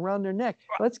albatross around their neck.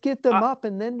 Let's get them up,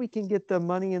 and then we can get the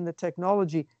money and the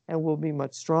technology, and we'll be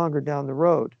much stronger down the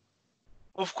road.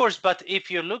 Of course, but if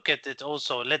you look at it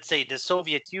also, let's say the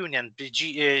Soviet Union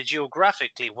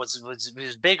geographically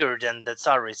was bigger than the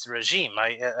Tsarist regime.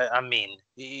 I mean,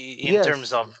 in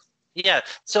terms of, yeah.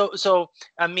 So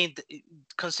I mean,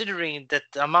 considering that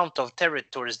the amount of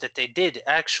territories that they did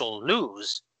actually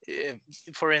lose,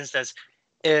 for instance,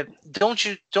 don't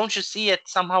you see it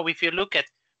somehow? If you look at,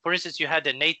 for instance, you had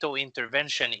a NATO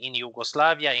intervention in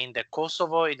Yugoslavia, in the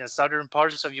Kosovo, in the southern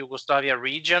parts of Yugoslavia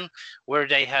region, where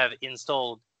they have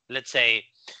installed, let's say,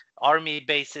 army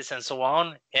bases and so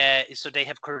on. So they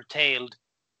have curtailed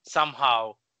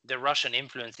somehow the Russian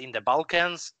influence in the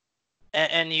Balkans.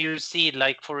 And you see,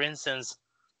 like, for instance,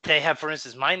 they have, for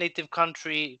instance, my native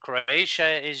country,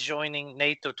 Croatia, is joining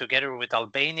NATO together with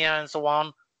Albania and so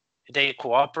on. They're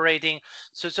cooperating.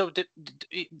 So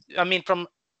I mean, from,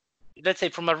 let's say,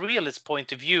 from a realist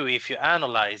point of view, if you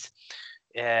analyze,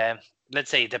 let's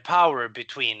say, the power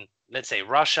between, let's say,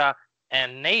 Russia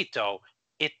and NATO,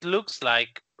 it looks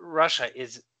like Russia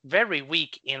is very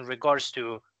weak in regards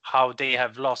to how they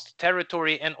have lost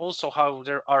territory and also how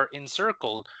they are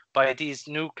encircled by these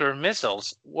nuclear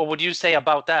missiles. What would you say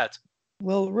about that?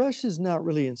 Well, Russia's not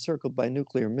really encircled by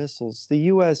nuclear missiles. The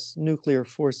U.S. nuclear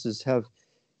forces have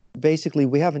basically,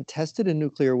 we haven't tested a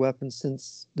nuclear weapon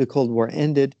since the Cold War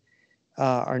ended.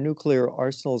 Our nuclear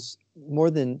arsenal's more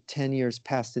than 10 years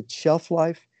past its shelf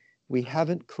life. We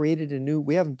haven't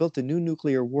built a new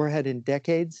nuclear warhead in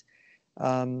decades.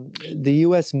 The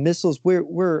U.S. missiles,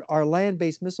 our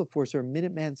land-based missile force are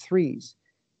Minuteman IIIs.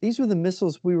 These were the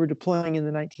missiles we were deploying in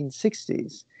the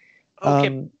 1960s.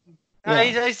 Okay.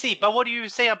 I see, but what do you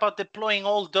say about deploying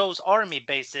all those army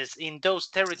bases in those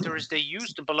territories they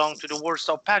used to belong to the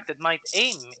Warsaw Pact that might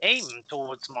aim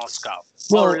towards Moscow,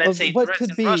 or let's say what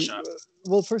could be Russia?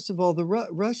 Well, first of all,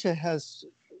 Russia has,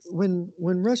 when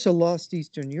Russia lost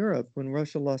Eastern Europe, when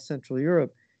Russia lost Central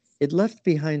Europe, it left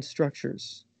behind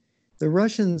structures. The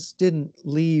Russians didn't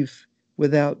leave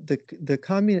without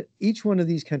each one of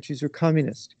these countries were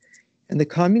communist, and the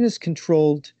communists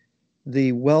controlled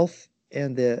the wealth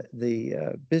and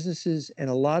the businesses and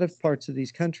a lot of parts of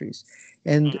these countries.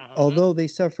 And although they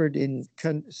suffered in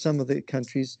some of the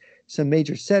countries some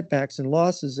major setbacks and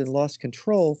losses and lost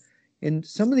control, in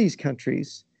some of these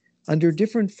countries, under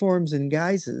different forms and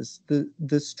guises,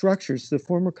 the structures, the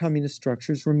former communist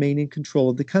structures, remain in control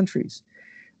of the countries.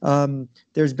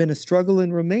 There's been a struggle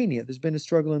in Romania. There's been a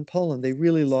struggle in Poland. They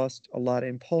really lost a lot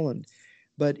in Poland.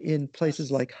 But in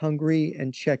places like Hungary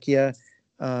and Czechia,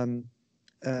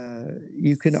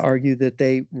 you can argue that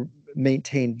they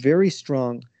maintain very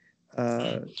strong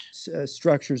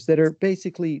structures that are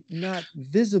basically not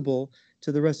visible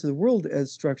to the rest of the world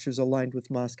as structures aligned with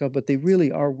Moscow, but they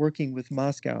really are working with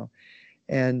Moscow.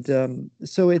 And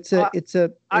so it's a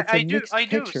mixed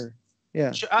picture.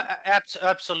 Yeah,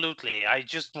 absolutely. I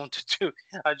just wanted to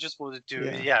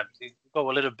go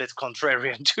a little bit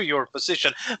contrarian to your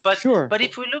position. But sure. But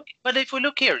if we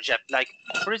look here, Jeff, like,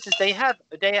 for instance, they have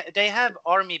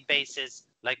army bases,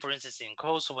 like, for instance, in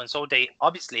Kosovo, and so they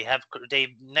obviously have.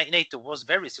 NATO was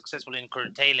very successful in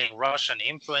curtailing Russian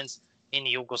influence in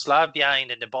Yugoslavia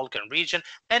and in the Balkan region.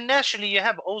 And naturally, you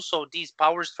have also these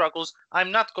power struggles.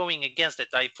 I'm not going against it.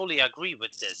 I fully agree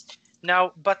with this.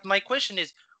 Now, but my question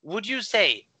is, would you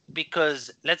say, because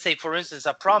let's say, for instance,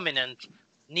 a prominent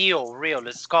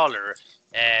neo-realist scholar,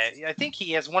 I think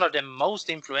he is one of the most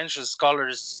influential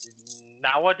scholars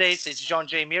nowadays, it's John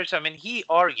J. Mears. I mean, he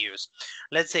argues,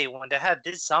 let's say, when they had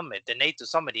this summit, the NATO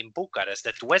summit in Bucharest,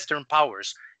 that Western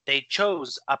powers, they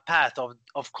chose a path of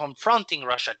confronting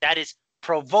Russia, that is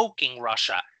provoking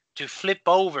Russia to flip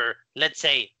over, let's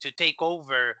say, to take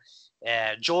over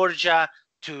Georgia,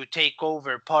 to take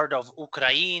over part of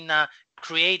Ukraine,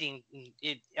 creating,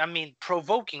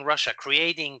 provoking Russia,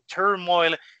 creating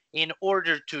turmoil in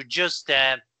order to just,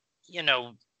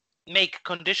 make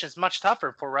conditions much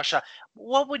tougher for Russia.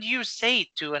 What would you say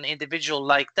to an individual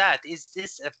like that? Is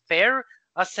this a fair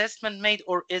assessment made,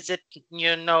 or is it,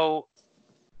 you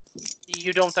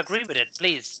don't agree with it,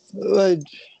 please?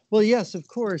 Well, yes, of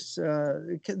course.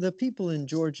 The people in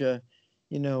Georgia,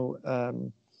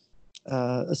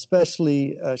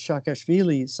 especially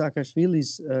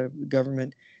Saakashvili's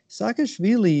government.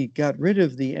 Saakashvili got rid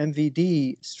of the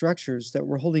MVD structures that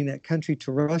were holding that country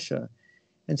to Russia,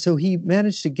 And so he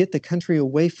managed to get the country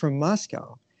away from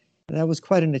Moscow. And that was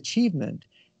quite an achievement.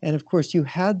 And of course, you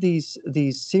had these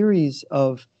series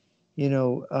of,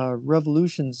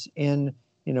 revolutions in,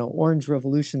 orange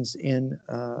revolutions in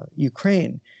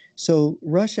Ukraine. So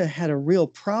Russia had a real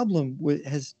problem with,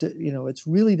 it's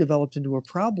really developed into a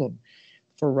problem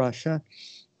for Russia.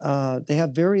 They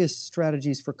have various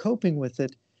strategies for coping with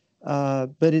it,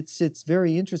 but it's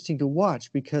very interesting to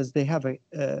watch because they have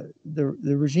the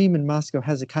regime in Moscow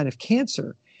has a kind of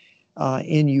cancer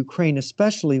in Ukraine,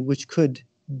 especially, which could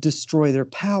destroy their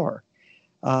power.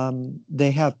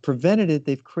 They have prevented it.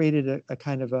 They've created a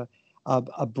kind of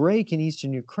a break in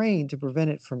eastern Ukraine to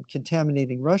prevent it from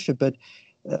contaminating Russia. But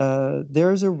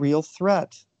there's a real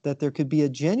threat that there could be a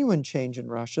genuine change in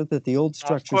Russia, that the old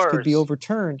structures could be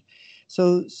overturned.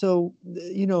 So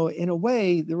in a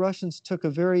way, the Russians took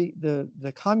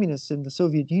the communists in the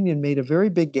Soviet Union made a very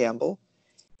big gamble,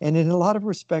 and in a lot of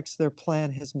respects, their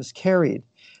plan has miscarried.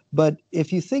 But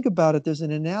if you think about it, there's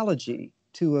an analogy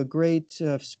to a great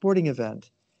sporting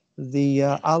event, the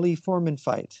Ali Foreman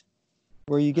fight,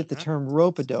 where you get the term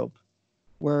rope-a-dope,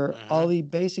 where Ali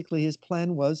basically his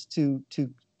plan was to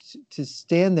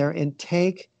stand there and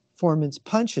take Foreman's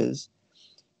punches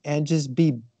and just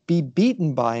be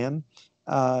beaten by him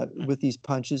with these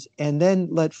punches, and then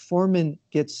let Foreman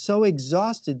get so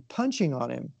exhausted punching on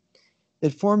him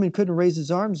that Foreman couldn't raise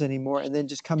his arms anymore, and then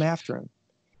just come after him.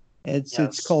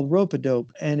 It's called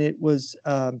rope-a-dope, and it was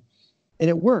and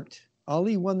it worked.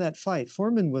 Ali won that fight.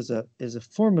 Foreman is a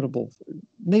formidable,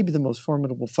 maybe the most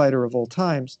formidable fighter of all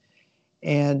times,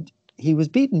 and he was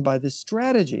beaten by this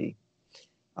strategy.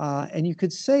 And you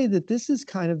could say that this is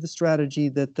kind of the strategy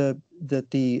that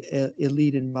the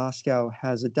elite in Moscow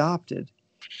has adopted.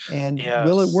 And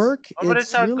will it work? But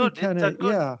it's a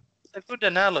good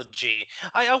analogy.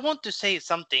 I want to say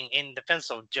something in defense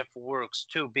of Jeff Works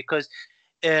too, because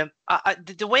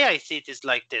the way I see it is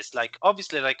like this. Like,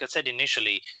 obviously, like I said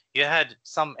initially, you had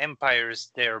some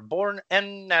empires, they're born,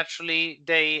 and naturally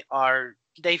they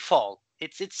fall.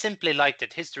 It's simply like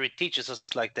that. History teaches us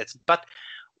like this. But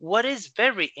what is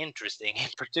very interesting, in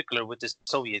particular with the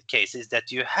Soviet case, is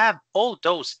that you have all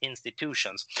those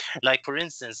institutions, like, for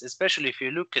instance, especially if you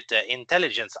look at the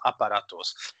intelligence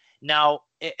apparatus. Now,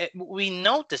 we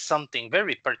notice something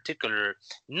very particular,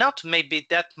 not maybe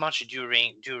that much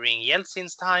during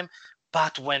Yeltsin's time,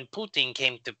 but when Putin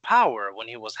came to power, when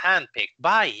he was handpicked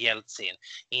by Yeltsin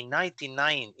in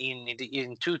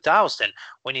 2000,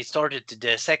 when he started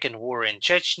the second war in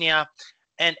Chechnya,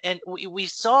 and we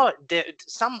saw that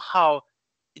somehow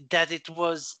that it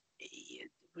was,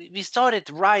 we started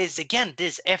to rise again,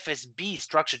 this FSB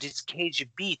structure, this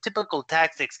KGB, typical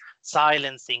tactics,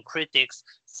 silencing critics,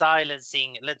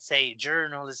 silencing, let's say,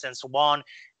 journalists and so on,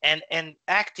 and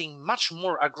acting much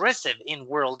more aggressive in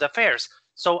world affairs.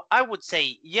 So I would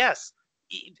say, yes,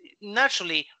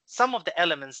 naturally, some of the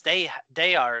elements, they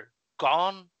are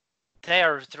gone. They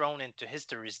are thrown into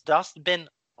history's dustbin,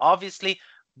 obviously,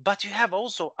 but you have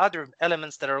also other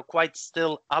elements that are quite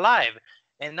still alive.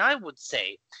 And I would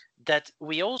say that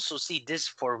we also see this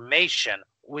formation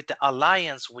with the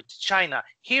alliance with China.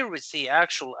 Here we see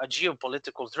actual a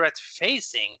geopolitical threat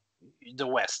facing the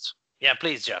West. Yeah,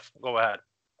 please, Jeff, go ahead.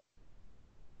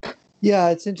 Yeah,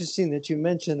 it's interesting that you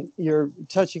mentioned, you're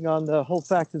touching on the whole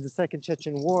fact of the Second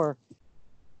Chechen War.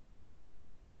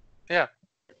 Yeah.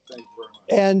 Thank you very much.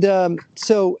 And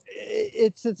so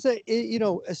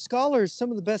scholars,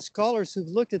 some of the best scholars who've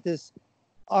looked at this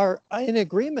are in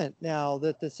agreement now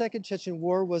that the Second Chechen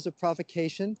War was a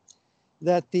provocation,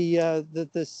 that the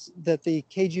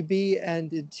KGB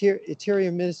and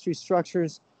Interior Ministry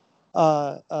structures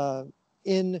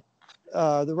in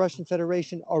the Russian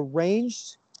Federation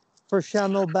arranged for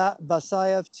Shamil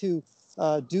Basayev to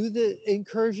do the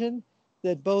incursion,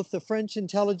 that both the French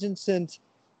intelligence and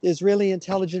Israeli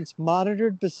intelligence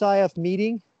monitored Basayev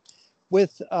meeting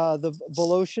with the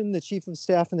Voloshin, the chief of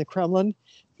staff in the Kremlin,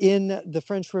 in the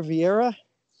French Riviera,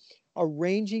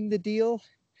 arranging the deal.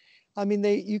 I mean,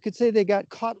 you could say they got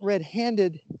caught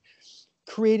red-handed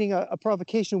creating a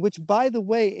provocation, which, by the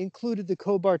way, included the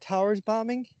Khobar Towers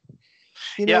bombing.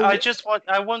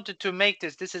 I wanted to make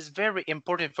this is very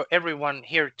important for everyone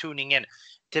here tuning in.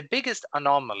 The biggest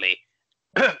anomaly,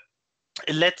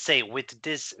 let's say, with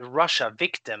this Russia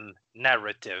victim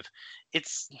narrative, it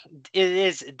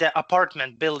is the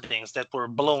apartment buildings that were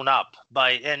blown up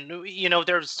by, and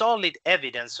there's solid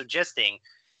evidence suggesting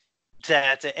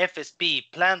that the FSB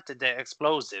planted the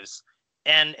explosives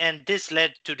and this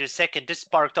led to this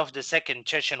sparked off the second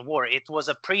Chechen war. It was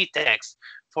a pretext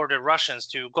for the Russians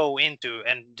to go into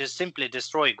and just simply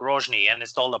destroy Grozny and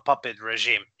install a puppet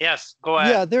regime. Yes, go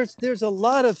ahead. Yeah, there's a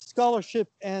lot of scholarship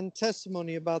and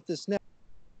testimony about this now.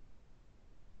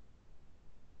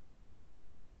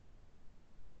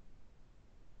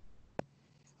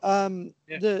 Yeah.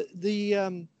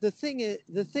 The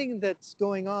thing that's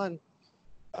going on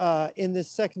in this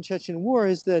second Chechen war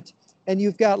is that, and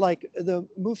you've got like the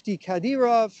Mufti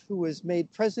Kadyrov, who was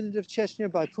made president of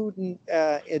Chechnya by Putin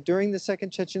during the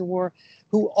second Chechen war,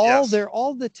 who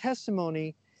all the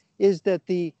testimony is that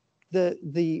the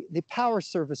power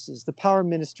services, the power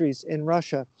ministries in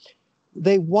Russia,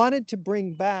 they wanted to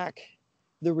bring back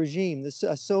the regime, this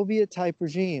Soviet type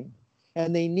regime,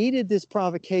 and they needed this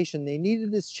provocation. They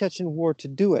needed this Chechen war to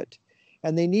do it.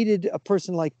 And they needed a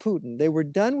person like Putin. They were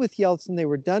done with Yeltsin. They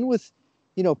were done with,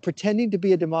 pretending to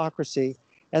be a democracy,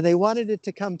 and they wanted it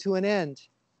to come to an end.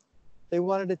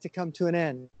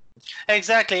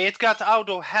 Exactly. It got out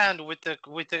of hand with the.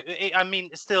 I mean,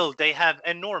 still they have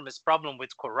enormous problem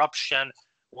with corruption,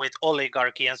 with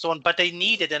oligarchy and so on. But they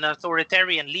needed an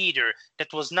authoritarian leader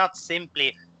that was not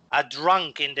simply a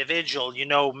drunk individual,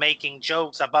 making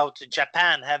jokes about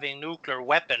Japan having nuclear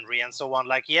weaponry and so on,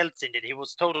 like Yeltsin did. He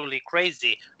was totally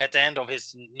crazy at the end of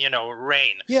his,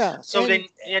 reign. Yeah. So they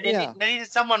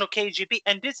needed someone of KGB,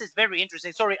 and this is very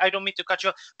interesting. Sorry, I don't mean to cut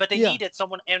you off, but they needed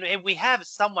someone, and we have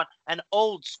someone, an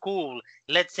old school,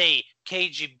 let's say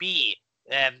KGB,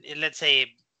 let's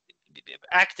say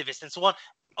activist and so on.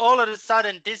 All of a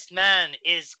sudden, this man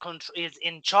is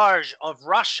in charge of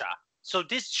Russia. So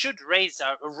this should raise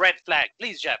a red flag.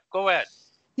 Please, Jeff, go ahead.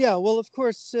 Yeah, well, of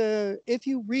course, if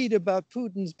you read about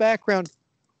Putin's background,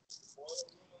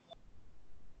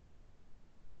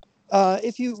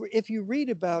 if you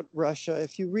read about Russia,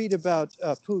 if you read about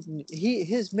Putin,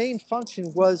 his main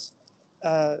function was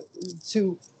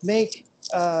to make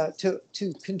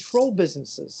to control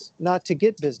businesses, not to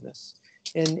get business.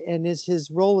 And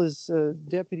his role as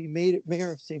deputy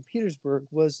mayor of St. Petersburg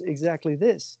was exactly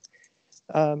this.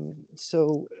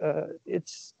 So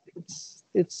it's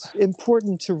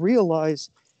important to realize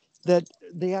that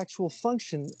the actual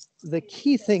function, the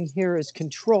key thing here is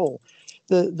control.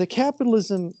 The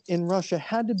capitalism in Russia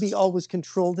had to be always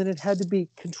controlled, and it had to be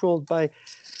controlled by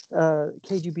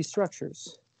KGB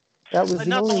structures. That was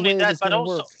the only way it was going to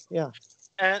work. Yeah.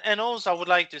 And also, I would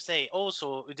like to say,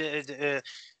 also,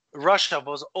 Russia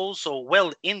was also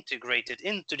well integrated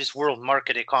into this world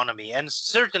market economy, and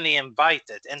certainly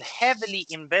invited and heavily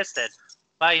invested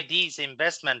by these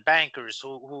investment bankers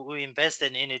who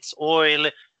invested in its oil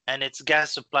and its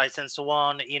gas supplies and so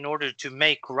on, in order to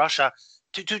make Russia,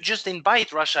 to just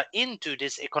invite Russia into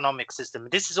this economic system.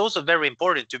 This is also very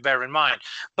important to bear in mind.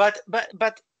 But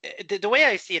the way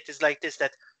I see it is like this,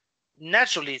 that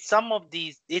naturally some of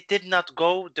these, it did not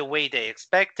go the way they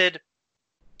expected.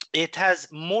 It has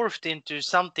morphed into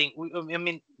something. I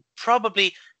mean,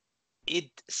 probably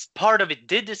part of it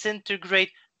did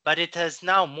disintegrate, but it has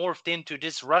now morphed into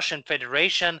this Russian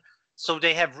Federation. So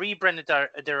they have rebranded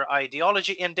their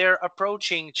ideology, and they're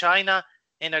approaching China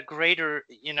in a greater,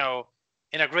 in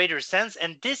a greater sense.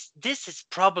 And this is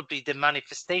probably the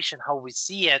manifestation how we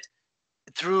see it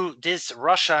through this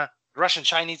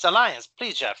Russian-Chinese alliance.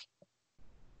 Please, Jeff.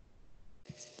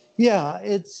 Yeah,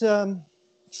 it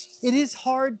is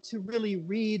hard to really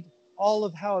read all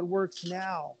of how it works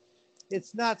now.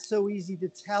 It's not so easy to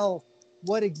tell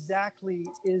what exactly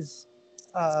is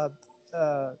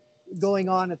going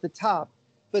on at the top.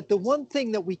 But the one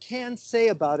thing that we can say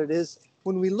about it is,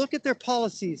 when we look at their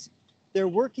policies, they're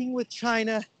working with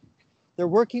China, they're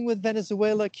working with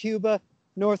Venezuela, Cuba,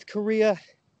 North Korea.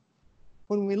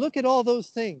 When we look at all those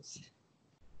things,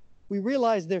 we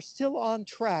realize they're still on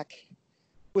track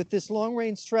with this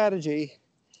long-range strategy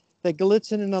that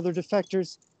Golitsyn and other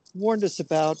defectors warned us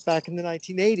about back in the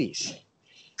 1980s.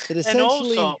 It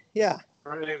essentially, and also, yeah.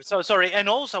 So sorry, and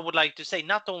also I would like to say,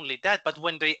 not only that, but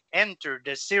when they entered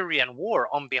the Syrian war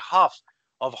on behalf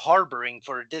of harboring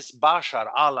for this Bashar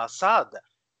al-Assad,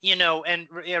 and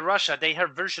Russia, they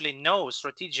have virtually no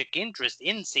strategic interest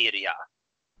in Syria.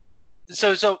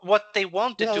 So what they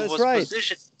wanted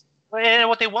position.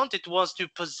 What they wanted was to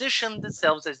position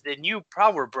themselves as the new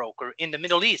power broker in the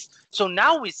Middle East. So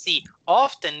now we see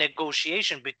often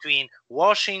negotiation between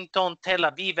Washington, Tel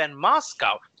Aviv, and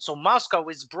Moscow. So Moscow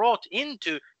is brought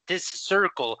into this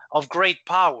circle of great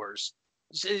powers.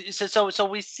 So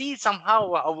we see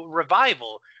somehow a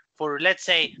revival for, let's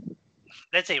say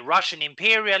Russian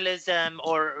imperialism,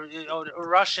 or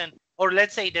Russian, or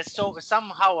let's say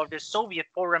somehow of the Soviet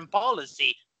foreign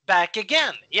policy back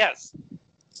again. Yes.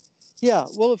 Yeah,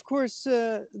 well, of course,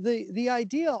 the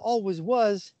idea always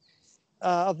was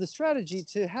of the strategy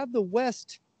to have the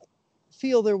West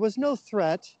feel there was no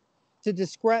threat, to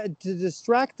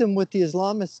distract them with the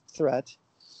Islamist threat,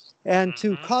 and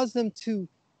to Hmm. cause them to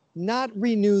not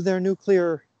renew their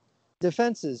nuclear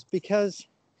defenses, because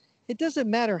it doesn't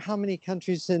matter how many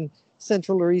countries in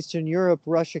Central or Eastern Europe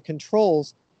Russia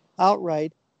controls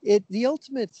outright. The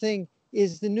ultimate thing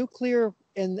is the nuclear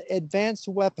and advanced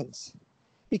weapons,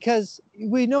 because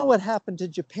we know what happened to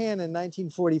Japan in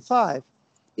 1945.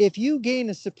 If you gain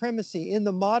a supremacy in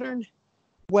the modern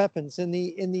weapons, in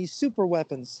the super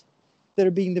weapons that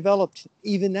are being developed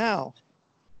even now,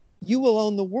 you will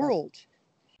own the world,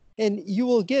 and you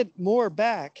will get more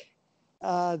back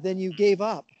than you gave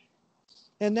up.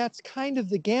 And that's kind of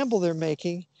the gamble they're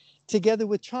making together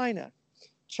with China.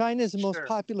 China is the most Sure.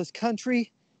 populous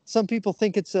country. Some people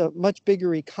think it's a much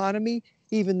bigger economy,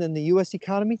 even than the US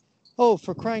economy. Oh,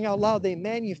 for crying out loud, they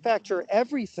manufacture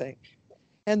everything.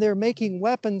 And they're making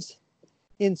weapons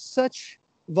in such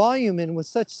volume and with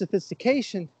such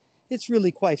sophistication, it's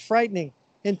really quite frightening.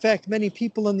 In fact, many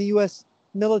people in the US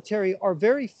military are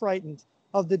very frightened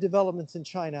of the developments in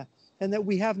China, and that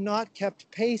we have not kept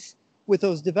pace with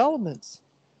those developments.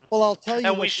 Well, I'll tell you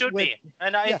And we should what be.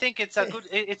 And I yeah, think it's a good.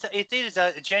 It is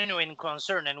a genuine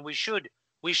concern, and we should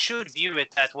view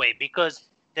it that way, because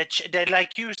that,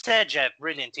 like you said, Jeff,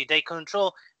 brilliantly, they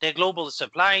control the global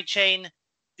supply chain.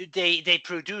 They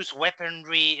produce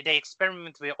weaponry. They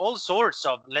experiment with all sorts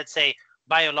of, let's say,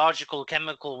 biological,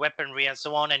 chemical weaponry, and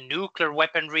so on, and nuclear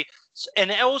weaponry.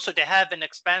 And also they have an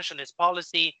expansionist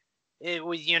policy, in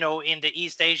the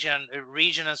East Asian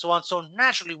region and so on. So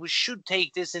naturally, we should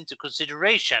take this into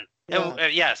consideration. And yeah.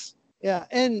 yes. Yeah,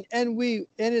 and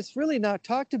it's really not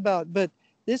talked about, but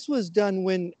this was done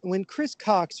when Chris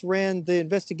Cox ran the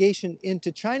investigation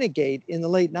into Chinagate in the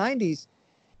late 90s.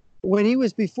 When he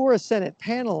was before a Senate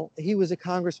panel, he was a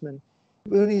congressman.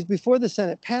 When he's before the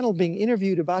Senate panel being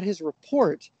interviewed about his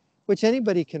report, which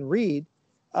anybody can read,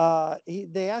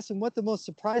 they asked him what the most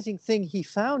surprising thing he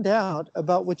found out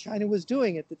about what China was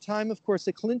doing. At the time, of course,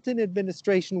 the Clinton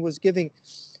administration was giving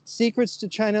secrets to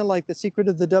China, like the secret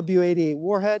of the W-88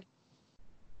 warhead.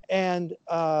 And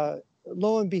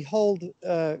lo and behold,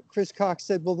 Chris Cox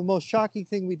said, well, the most shocking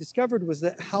thing we discovered was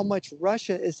that how much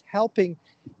Russia is helping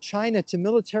China to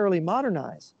militarily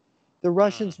modernize. The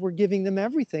Russians were giving them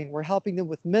everything. We're helping them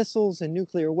with missiles and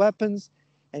nuclear weapons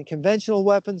and conventional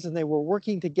weapons, and they were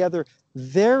working together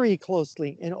very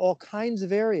closely in all kinds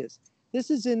of areas.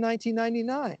 This is in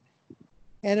 1999.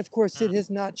 And of course, it has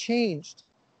not changed.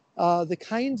 The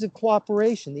kinds of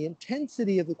cooperation, the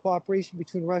intensity of the cooperation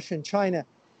between Russia and China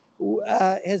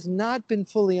has not been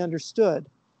fully understood.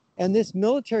 And this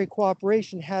military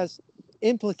cooperation has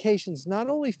implications not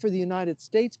only for the United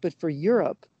States, but for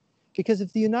Europe. Because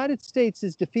if the United States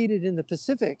is defeated in the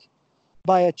Pacific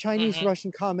by a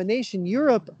Chinese-Russian combination,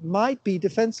 Europe might be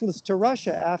defenseless to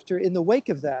Russia in the wake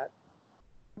of that.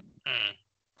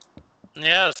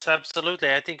 Yes,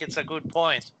 absolutely. I think it's a good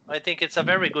point. I think it's a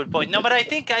very good point. No, but I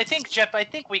think, Jeff, I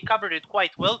think we covered it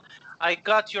quite well. I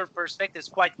got your perspectives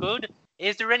quite good.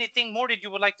 Is there anything more that you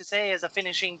would like to say as a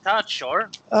finishing touch, or?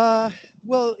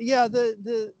 Well, yeah,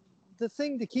 the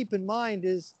thing to keep in mind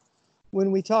is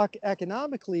when we talk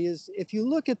economically is if you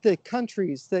look at the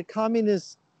countries that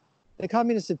the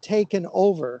communists have taken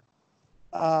over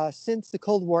since the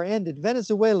Cold War ended,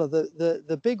 Venezuela,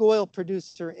 the big oil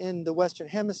producer in the Western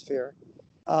Hemisphere,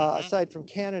 aside from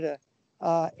Canada,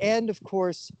 and of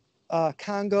course,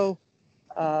 Congo,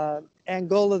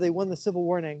 Angola, they won the civil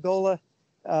war in Angola.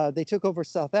 They took over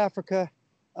South Africa.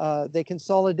 They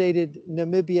consolidated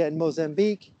Namibia and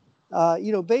Mozambique.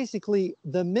 Basically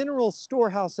the mineral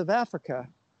storehouse of Africa.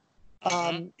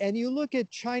 And you look at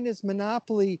China's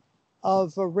monopoly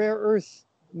of rare earth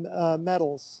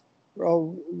metals,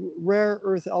 rare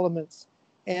earth elements,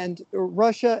 and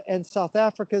Russia and South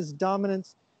Africa's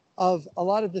dominance of a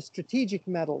lot of the strategic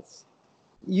metals.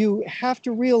 You have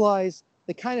to realize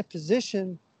the kind of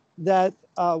position that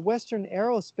Western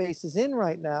aerospace is in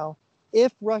right now.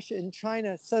 If Russia and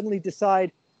China suddenly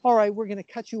decide, all right, we're going to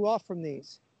cut you off from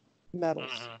these metals,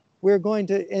 we're going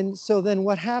to, and so then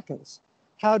what happens?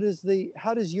 How does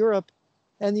Europe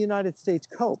and the United States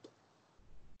cope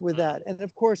with that? And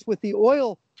of course, with the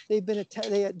oil, they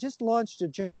had just launched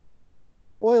a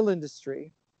oil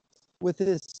industry with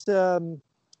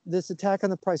this attack on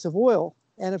the price of oil.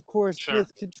 And of course,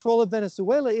 with control of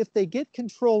Venezuela, if they get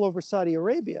control over Saudi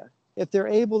Arabia, if they're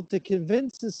able to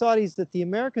convince the Saudis that the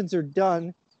Americans are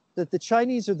done, that the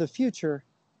Chinese are the future,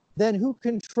 then who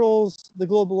controls the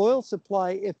global oil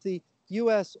supply if the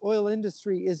U.S. oil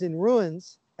industry is in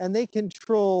ruins and they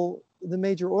control the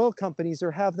major oil companies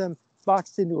or have them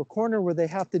boxed into a corner where they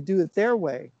have to do it their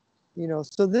way.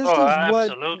 So this Oh, is what,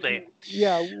 absolutely.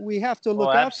 yeah, we have to Oh, look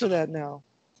out for absolutely. that now.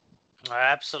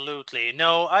 Absolutely.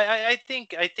 No, I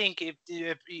think if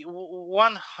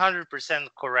 100%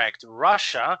 correct.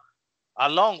 Russia,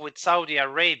 along with Saudi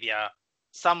Arabia,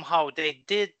 somehow they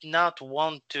did not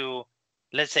want to,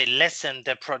 let's say, lessen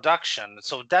the production.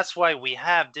 So that's why we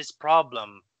have this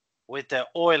problem with the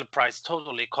oil price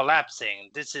totally collapsing.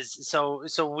 This is so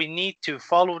we need to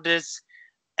follow this.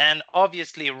 And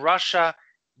obviously Russia,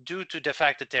 due to the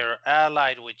fact that they're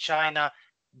allied with China,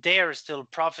 they're still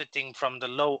profiting from the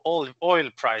low oil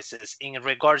prices in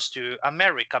regards to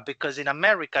America, because in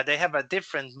America they have a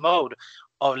different mode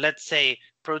of, let's say,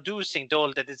 producing the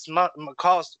oil that is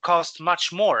cost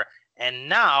much more. And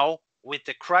now with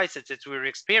the crisis that we're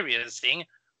experiencing,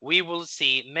 we will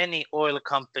see many oil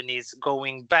companies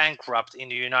going bankrupt in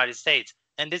the United States.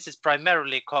 And this is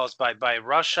primarily caused by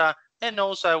Russia, and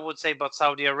also I would say about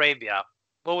Saudi Arabia.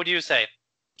 What would you say?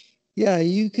 Yeah,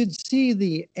 you could see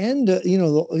the end. The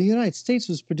United States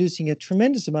was producing a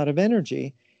tremendous amount of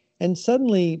energy, and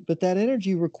suddenly, but that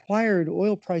energy required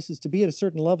oil prices to be at a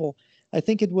certain level. I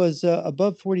think it was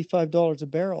above $45 a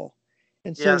barrel.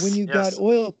 And so when Yes, you got yes.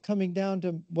 oil coming down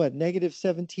to what, negative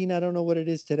 17, I don't know what it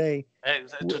is today.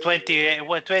 To 20,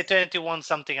 what, 21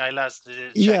 something I last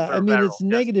checked Yeah, I per mean it's barrel. Yes.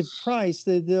 negative price.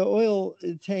 The oil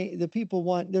tank, the people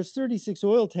want. There's 36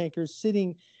 oil tankers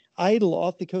sitting idle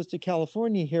off the coast of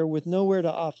California here with nowhere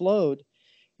to offload,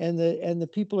 and the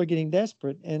people are getting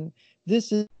desperate. And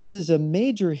this is a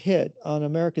major hit on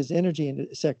America's energy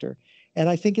sector. And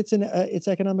I think it's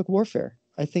economic warfare.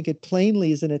 I think it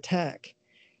plainly is an attack,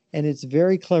 and it's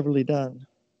very cleverly done.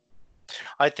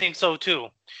 I think so too.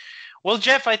 Well,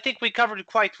 Jeff, I think we covered it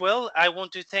quite well. I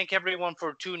want to thank everyone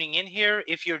for tuning in here.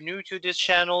 If you're new to this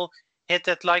channel, hit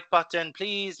that like button.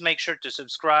 Please make sure to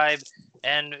subscribe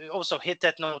and also hit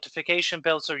that notification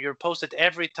bell so you're posted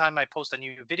every time I post a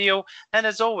new video. And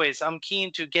as always, I'm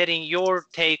keen to getting your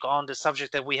take on the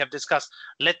subject that we have discussed.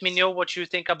 Let me know what you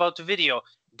think about the video.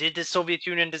 Did the Soviet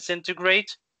Union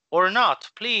disintegrate or not?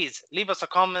 Please leave us a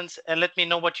comment and let me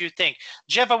know what you think.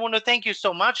 Jeff, I want to thank you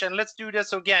so much, and let's do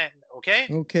this again, okay?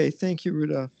 Okay, thank you,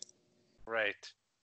 Rudolph. Right.